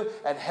to do,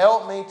 and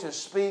help me to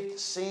speak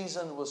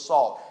seasoned with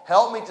salt.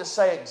 Help me to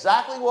say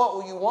exactly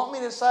what you want me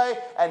to say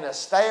and to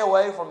stay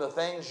away from the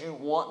things you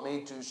want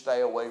me to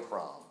stay away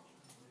from.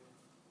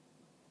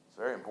 It's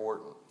very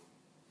important.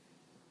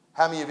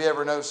 How many of you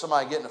ever know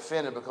somebody getting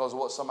offended because of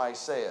what somebody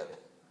said?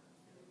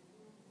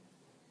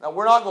 Now,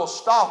 we're not going to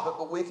stop it,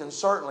 but we can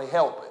certainly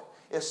help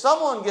it. If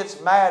someone gets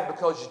mad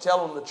because you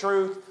tell them the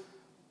truth,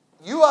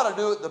 you ought to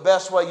do it the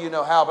best way you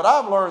know how. But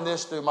I've learned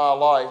this through my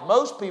life.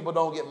 Most people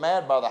don't get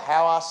mad by the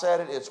how I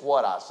said it. It's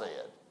what I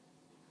said.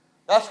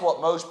 That's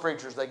what most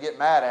preachers, they get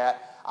mad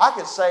at. I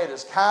could say it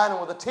as kind and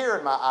with a tear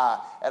in my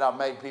eye, and I've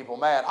made people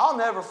mad. I'll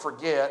never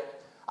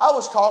forget, I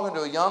was talking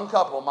to a young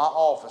couple in my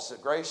office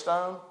at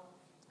Greystone.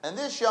 And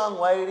this young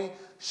lady,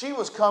 she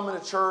was coming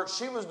to church.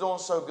 She was doing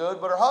so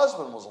good, but her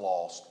husband was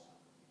lost.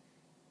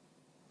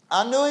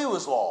 I knew he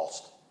was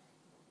lost.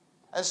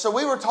 And so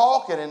we were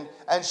talking,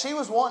 and she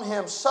was wanting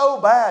him so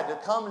bad to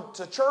come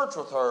to church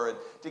with her and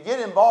to get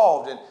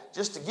involved and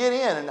just to get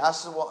in. And I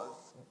said, well,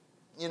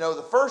 you know,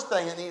 the first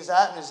thing that needs to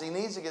happen is he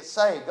needs to get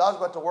saved. God's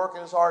got to work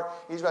in his heart.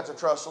 He's got to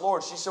trust the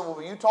Lord. She said, well,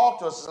 will you talk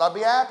to us? I said, I'd be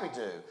happy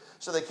to.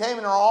 So they came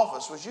in our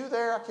office. Was you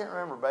there? I can't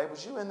remember, babe.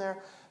 Was you in there?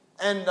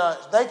 And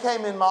they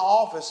came in my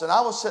office, and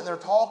I was sitting there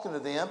talking to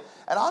them,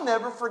 and I'll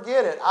never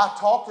forget it. I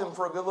talked to them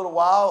for a good little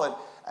while,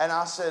 and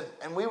I said,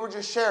 and we were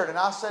just sharing, and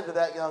I said to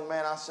that young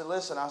man, I said,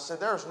 listen, I said,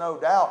 there's no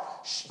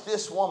doubt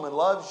this woman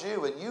loves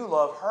you and you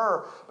love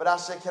her. But I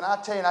said, can I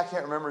tell you, and I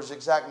can't remember his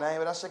exact name,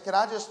 but I said, can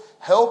I just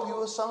help you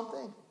with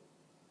something?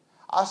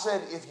 I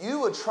said, if you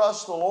would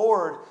trust the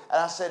Lord,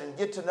 and I said, and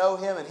get to know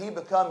him and he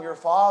become your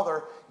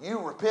father, you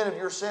repent of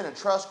your sin and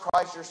trust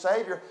Christ your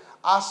Savior,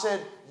 I said,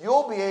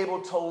 you'll be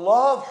able to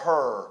love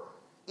her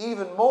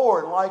even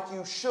more and like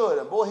you should.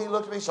 And boy, he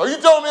looked at me and said, are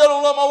you telling me I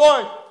don't love my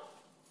wife?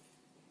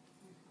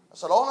 I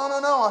said, oh,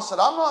 no. I said,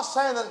 I'm not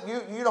saying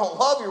that you don't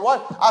love your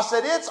wife. I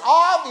said, it's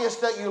obvious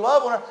that you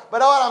love her.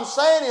 But what I'm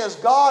saying is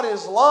God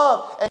is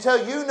love.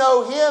 Until you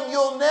know him,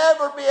 you'll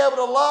never be able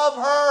to love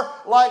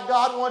her like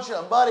God wants you.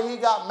 And buddy, he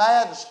got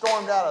mad and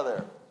stormed out of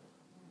there.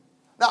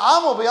 Now,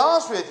 I'm going to be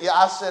honest with you.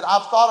 I said,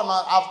 I've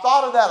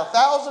thought of that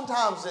 1,000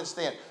 times since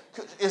then.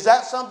 Is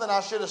that something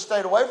I should have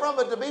stayed away from?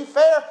 But to be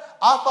fair,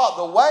 I thought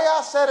the way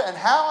I said it and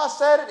how I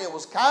said it, it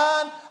was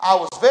kind. I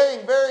was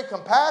very, very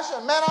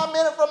compassionate. Man, I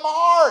meant it from my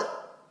heart.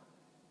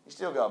 He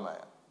still got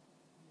mad.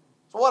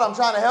 So what I'm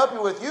trying to help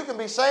you with, you can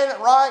be saying it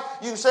right.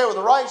 You can say it with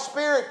the right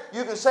spirit.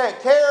 You can say it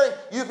caring.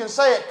 You can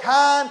say it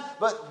kind.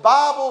 But the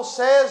Bible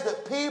says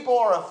that people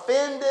are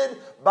offended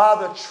by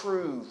the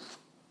truth.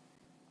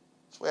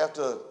 So we have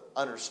to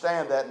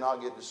understand that and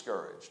not get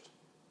discouraged.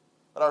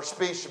 But our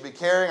speech should be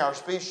caring. Our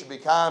speech should be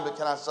kind. But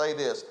can I say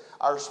this?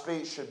 Our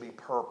speech should be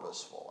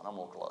purposeful. And I'm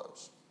going to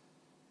close.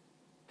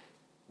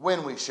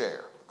 When we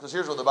share. Because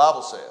here's what the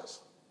Bible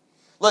says.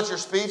 Let your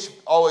speech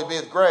always be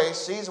with grace,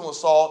 seasoned with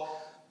salt.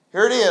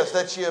 Here it is,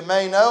 that you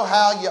may know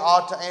how you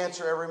ought to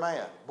answer every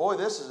man. Boy,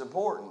 this is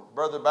important.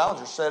 Brother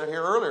Ballinger said it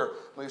here earlier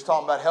when he was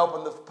talking about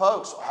helping the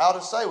folks. How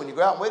to say, when you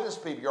go out and witness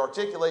people, you're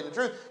articulating the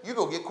truth, you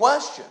go get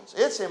questions.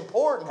 It's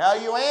important how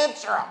you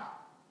answer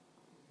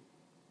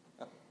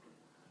them.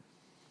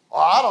 Oh,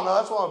 I don't know.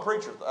 That's what I'm a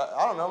preacher.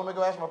 I don't know. Let me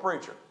go ask my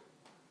preacher.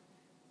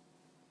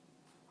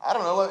 I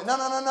don't know.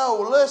 No.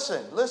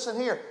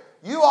 Listen here.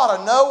 You ought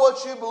to know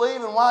what you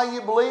believe and why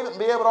you believe it and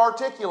be able to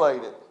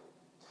articulate it.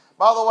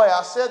 By the way,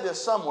 I said this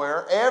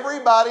somewhere.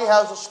 Everybody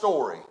has a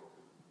story.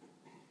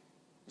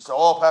 You say,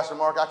 oh, Pastor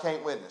Mark, I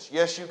can't witness.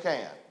 Yes, you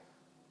can.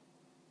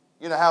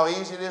 You know how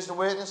easy it is to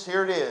witness?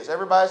 Here it is.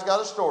 Everybody's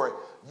got a story.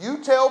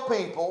 You tell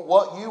people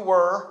what you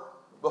were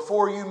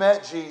before you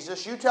met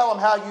Jesus. You tell them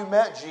how you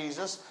met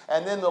Jesus.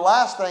 And then the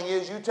last thing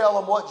is you tell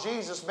them what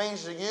Jesus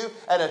means to you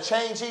and a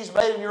change He's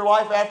made in your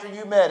life after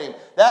you met Him.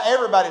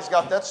 Everybody's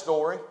got that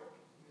story.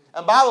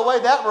 And by the way,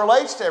 that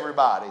relates to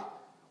everybody.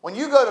 When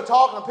you go to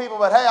talking to people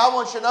about, hey, I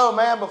want you to know,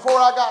 man, before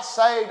I got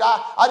saved,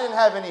 I didn't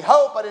have any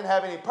hope. I didn't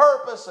have any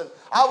purpose. And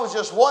I was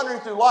just wandering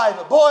through life.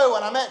 But boy,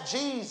 when I met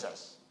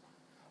Jesus,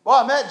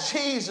 I met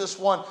Jesus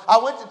when I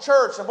went to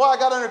church. And boy, I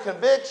got under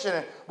conviction.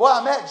 And boy,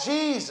 I met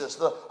Jesus.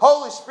 The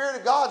Holy Spirit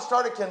of God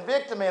started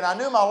convicting me. And I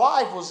knew my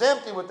life was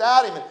empty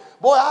without Him. And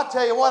boy, I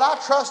tell you what, I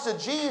trusted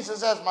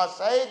Jesus as my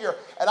Savior.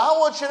 And I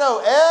want you to know,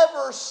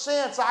 ever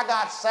since I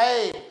got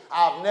saved,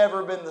 I've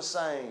never been the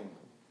same.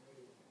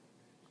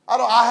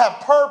 I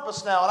have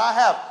purpose now, and I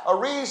have a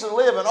reason to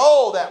live. And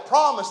oh, that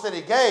promise that He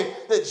gave,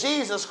 that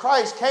Jesus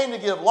Christ came to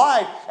give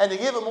life and to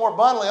give it more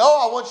abundantly.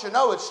 Oh, I want you to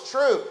know it's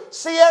true.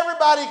 See,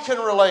 everybody can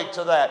relate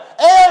to that.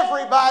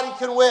 Everybody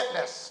can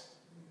witness.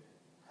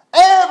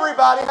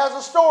 Everybody has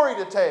a story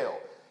to tell.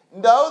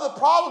 No, the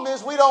problem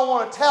is we don't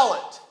want to tell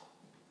it.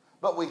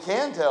 But we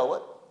can tell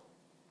it.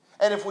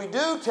 And if we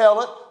do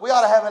tell it, we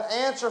ought to have an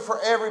answer for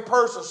every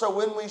person. So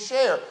when we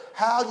share,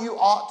 how you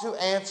ought to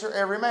answer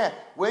every man.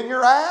 When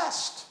you're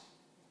asked,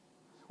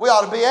 we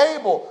ought to be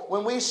able.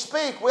 When we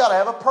speak, we ought to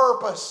have a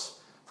purpose.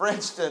 For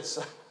instance,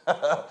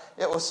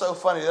 it was so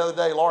funny. The other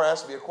day, Laura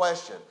asked me a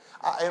question.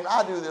 And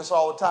I do this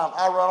all the time.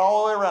 I run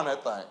all the way around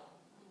that thing.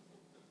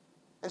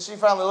 And she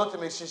finally looked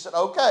at me. She said,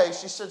 okay.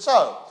 She said,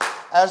 so,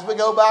 as we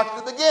go back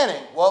to the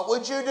beginning, what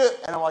would you do?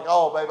 And I'm like,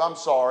 oh, babe, I'm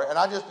sorry. And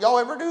y'all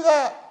ever do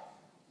that?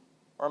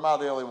 Or am I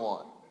the only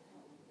one?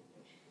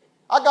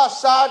 I got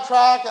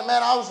sidetracked, and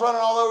man, I was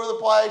running all over the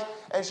place.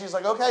 And she's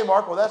like, okay,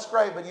 Mark, well, that's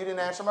great, but you didn't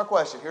answer my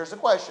question. Here's the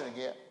question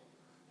again.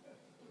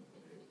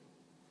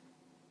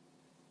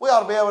 We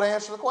ought to be able to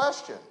answer the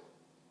question.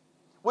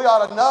 We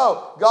ought to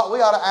know. God,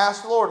 we ought to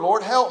ask the Lord,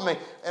 Lord, help me.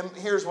 And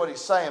here's what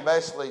He's saying,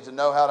 basically, to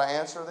know how to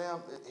answer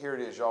them. Here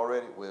it is, y'all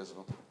ready?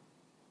 Wisdom.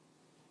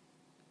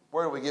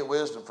 Where do we get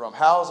wisdom from?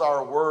 How is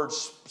our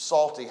words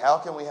salty? How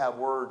can we have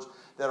words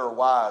that are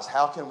wise?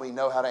 How can we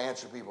know how to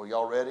answer people?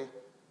 Y'all ready?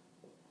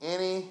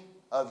 Any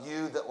of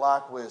you that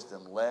lack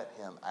wisdom, let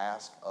him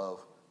ask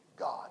of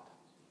God.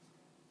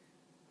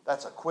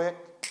 That's a quick,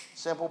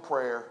 simple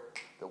prayer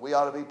that we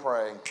ought to be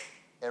praying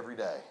every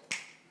day.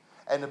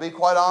 And to be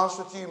quite honest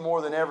with you,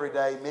 more than every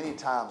day, many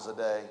times a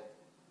day,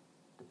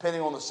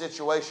 depending on the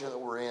situation that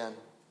we're in.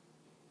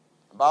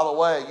 And by the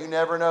way, you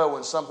never know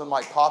when something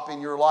might pop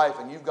in your life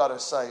and you've got to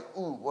say,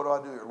 ooh, what do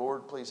I do here?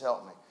 Lord, please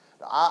help me.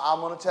 Now,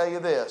 I'm going to tell you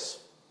this.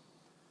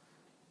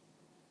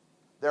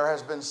 There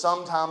has been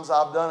some times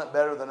I've done it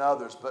better than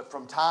others, but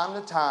from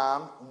time to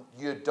time,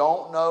 you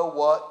don't know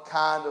what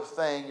kind of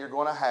thing you're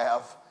going to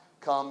have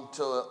come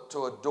to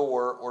a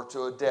door or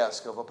to a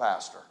desk of a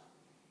pastor.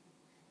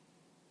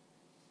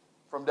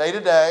 From day to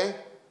day,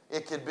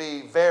 it could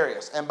be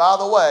various. And by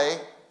the way,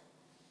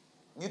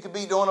 you could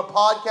be doing a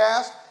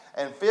podcast,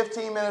 and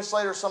 15 minutes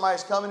later,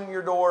 somebody's coming in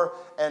your door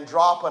and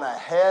dropping a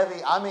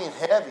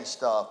heavy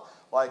stuff,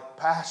 like,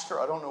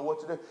 Pastor, I don't know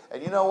what to do.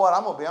 And you know what?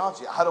 I'm going to be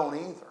honest with you, I don't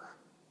either.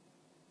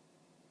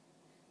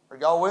 Are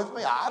y'all with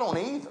me? I don't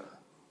either.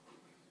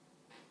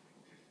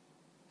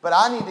 But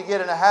I need to get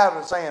in a habit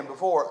of saying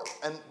before,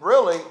 and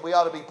really, we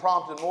ought to be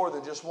prompted more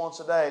than just once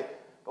a day,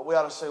 but we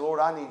ought to say, Lord,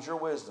 I need your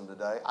wisdom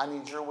today. I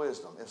need your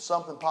wisdom. If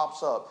something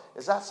pops up,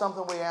 is that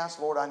something we ask?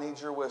 Lord, I need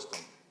your wisdom.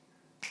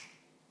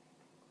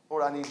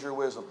 Lord, I need your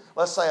wisdom.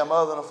 Let's say a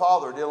mother and a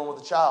father are dealing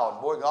with a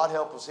child. Boy, God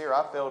help us here.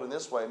 I've failed in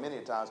this way many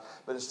times.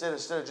 But instead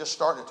of just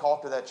starting to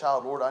talk to that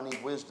child, Lord, I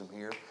need wisdom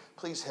here.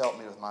 Please help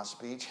me with my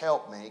speech.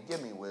 Help me.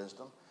 Give me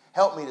wisdom.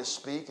 Help me to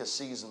speak as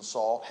seasoned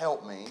salt.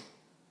 Help me.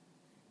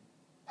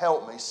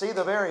 Help me. See,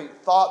 the very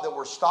thought that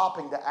we're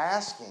stopping to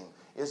ask Him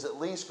is at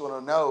least going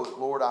to know,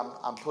 Lord, I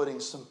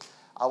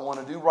want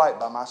to do right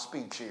by my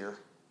speech here.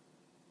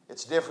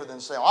 It's different than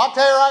saying, well, I'll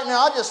tell you right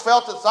now, I just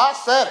felt it, so I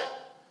said it.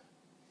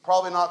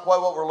 Probably not quite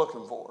what we're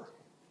looking for.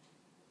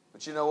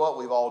 But you know what?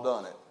 We've all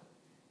done it.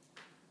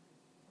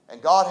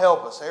 And God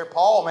help us. Here,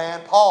 Paul,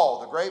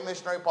 the great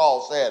missionary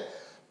Paul said,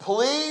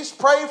 please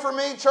pray for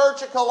me,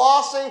 church at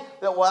Colossae,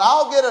 that when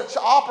I'll get an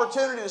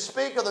opportunity to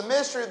speak of the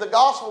mystery of the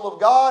gospel of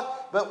God,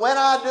 but when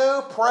I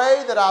do,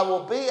 pray that I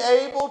will be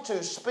able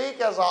to speak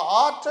as I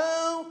ought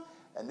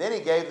to. And then he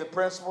gave the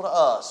principle to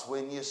us.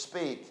 When you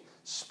speak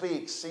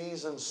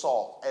seasoned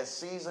salt, as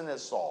seasoned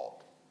as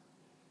salt.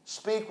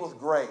 Speak with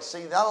grace.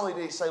 See, not only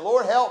did he say,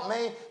 Lord, help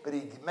me, but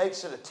he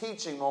makes it a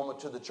teaching moment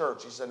to the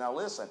church. He said, now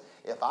listen,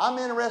 if I'm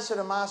interested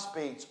in my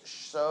speech,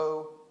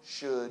 so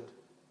should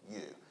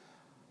you.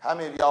 How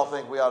many of y'all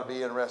think we ought to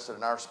be interested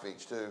in our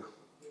speech too?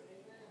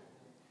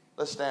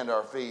 Let's stand to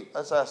our feet.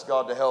 Let's ask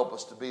God to help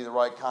us to be the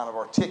right kind of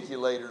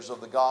articulators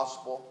of the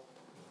gospel.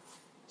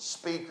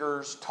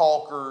 Speakers,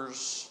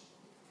 talkers,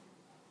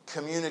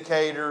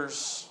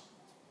 communicators.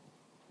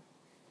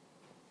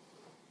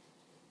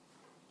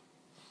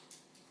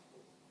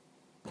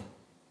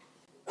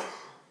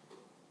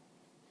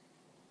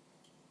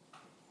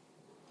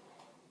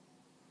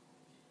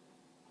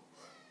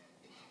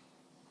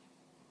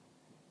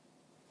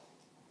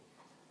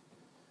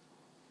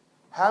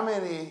 How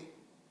many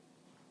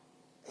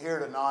here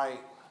tonight,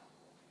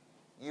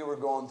 you were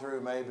going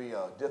through maybe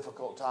a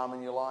difficult time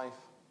in your life?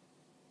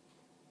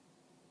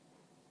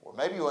 Or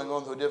maybe you weren't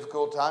going through a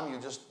difficult time,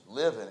 you're just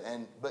living.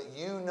 But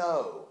you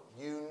know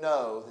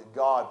that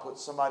God put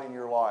somebody in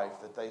your life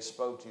that they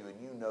spoke to you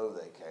and you know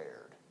they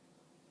cared.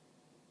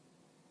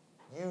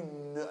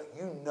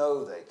 You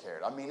know they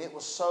cared. I mean, it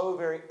was so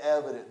very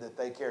evident that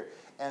they cared.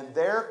 And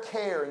their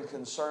care and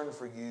concern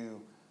for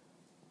you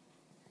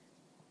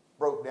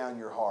broke down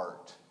your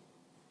heart.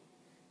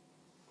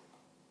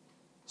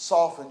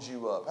 Softens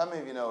you up. How many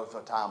of you know it's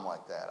a time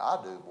like that?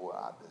 I do, boy,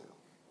 I do.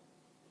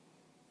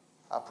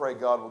 I pray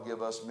God will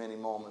give us many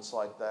moments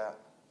like that.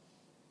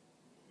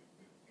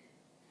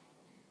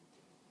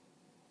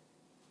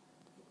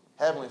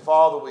 Heavenly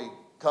Father, we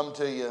come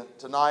to you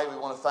tonight. We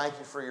want to thank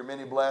you for your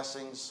many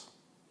blessings.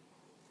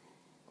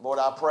 Lord,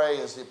 I pray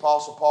as the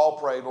Apostle Paul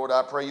prayed, Lord,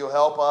 I pray you'll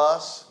help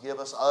us, give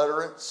us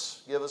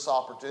utterance, give us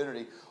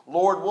opportunity.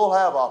 Lord, we'll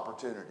have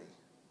opportunity.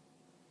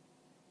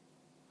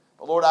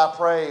 But Lord, I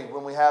pray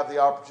when we have the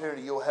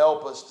opportunity, you'll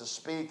help us to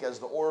speak as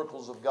the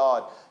oracles of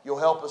God. You'll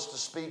help us to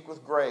speak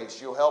with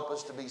grace. You'll help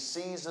us to be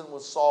seasoned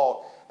with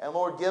salt. And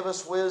Lord, give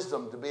us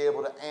wisdom to be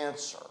able to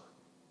answer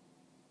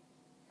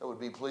that would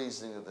be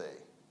pleasing to Thee.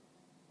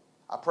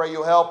 I pray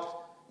you'll help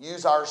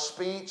use our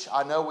speech.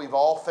 I know we've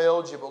all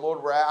failed you, but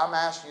Lord, I'm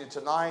asking you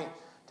tonight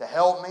to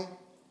help me.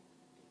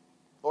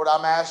 Lord,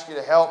 I'm asking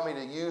you to help me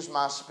to use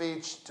my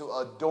speech to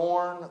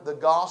adorn the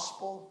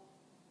gospel,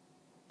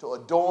 to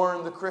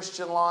adorn the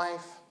Christian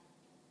life.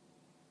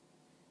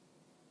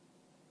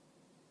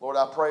 Lord,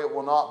 I pray it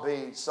will not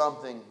be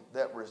something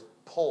that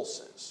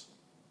repulses.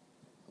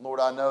 Lord,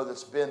 I know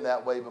that's been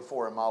that way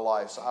before in my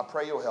life, so I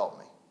pray you'll help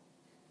me.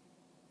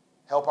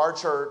 Help our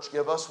church,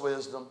 give us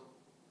wisdom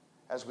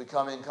as we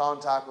come in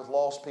contact with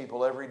lost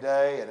people every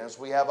day and as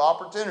we have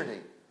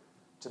opportunity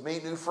to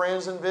meet new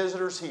friends and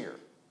visitors here.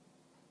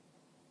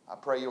 I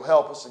pray you'll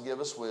help us and give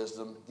us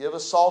wisdom. Give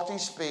us salty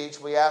speech.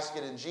 We ask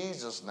it in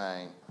Jesus'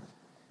 name.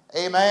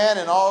 Amen.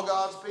 And all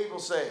God's people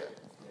say it.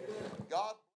 Amen. God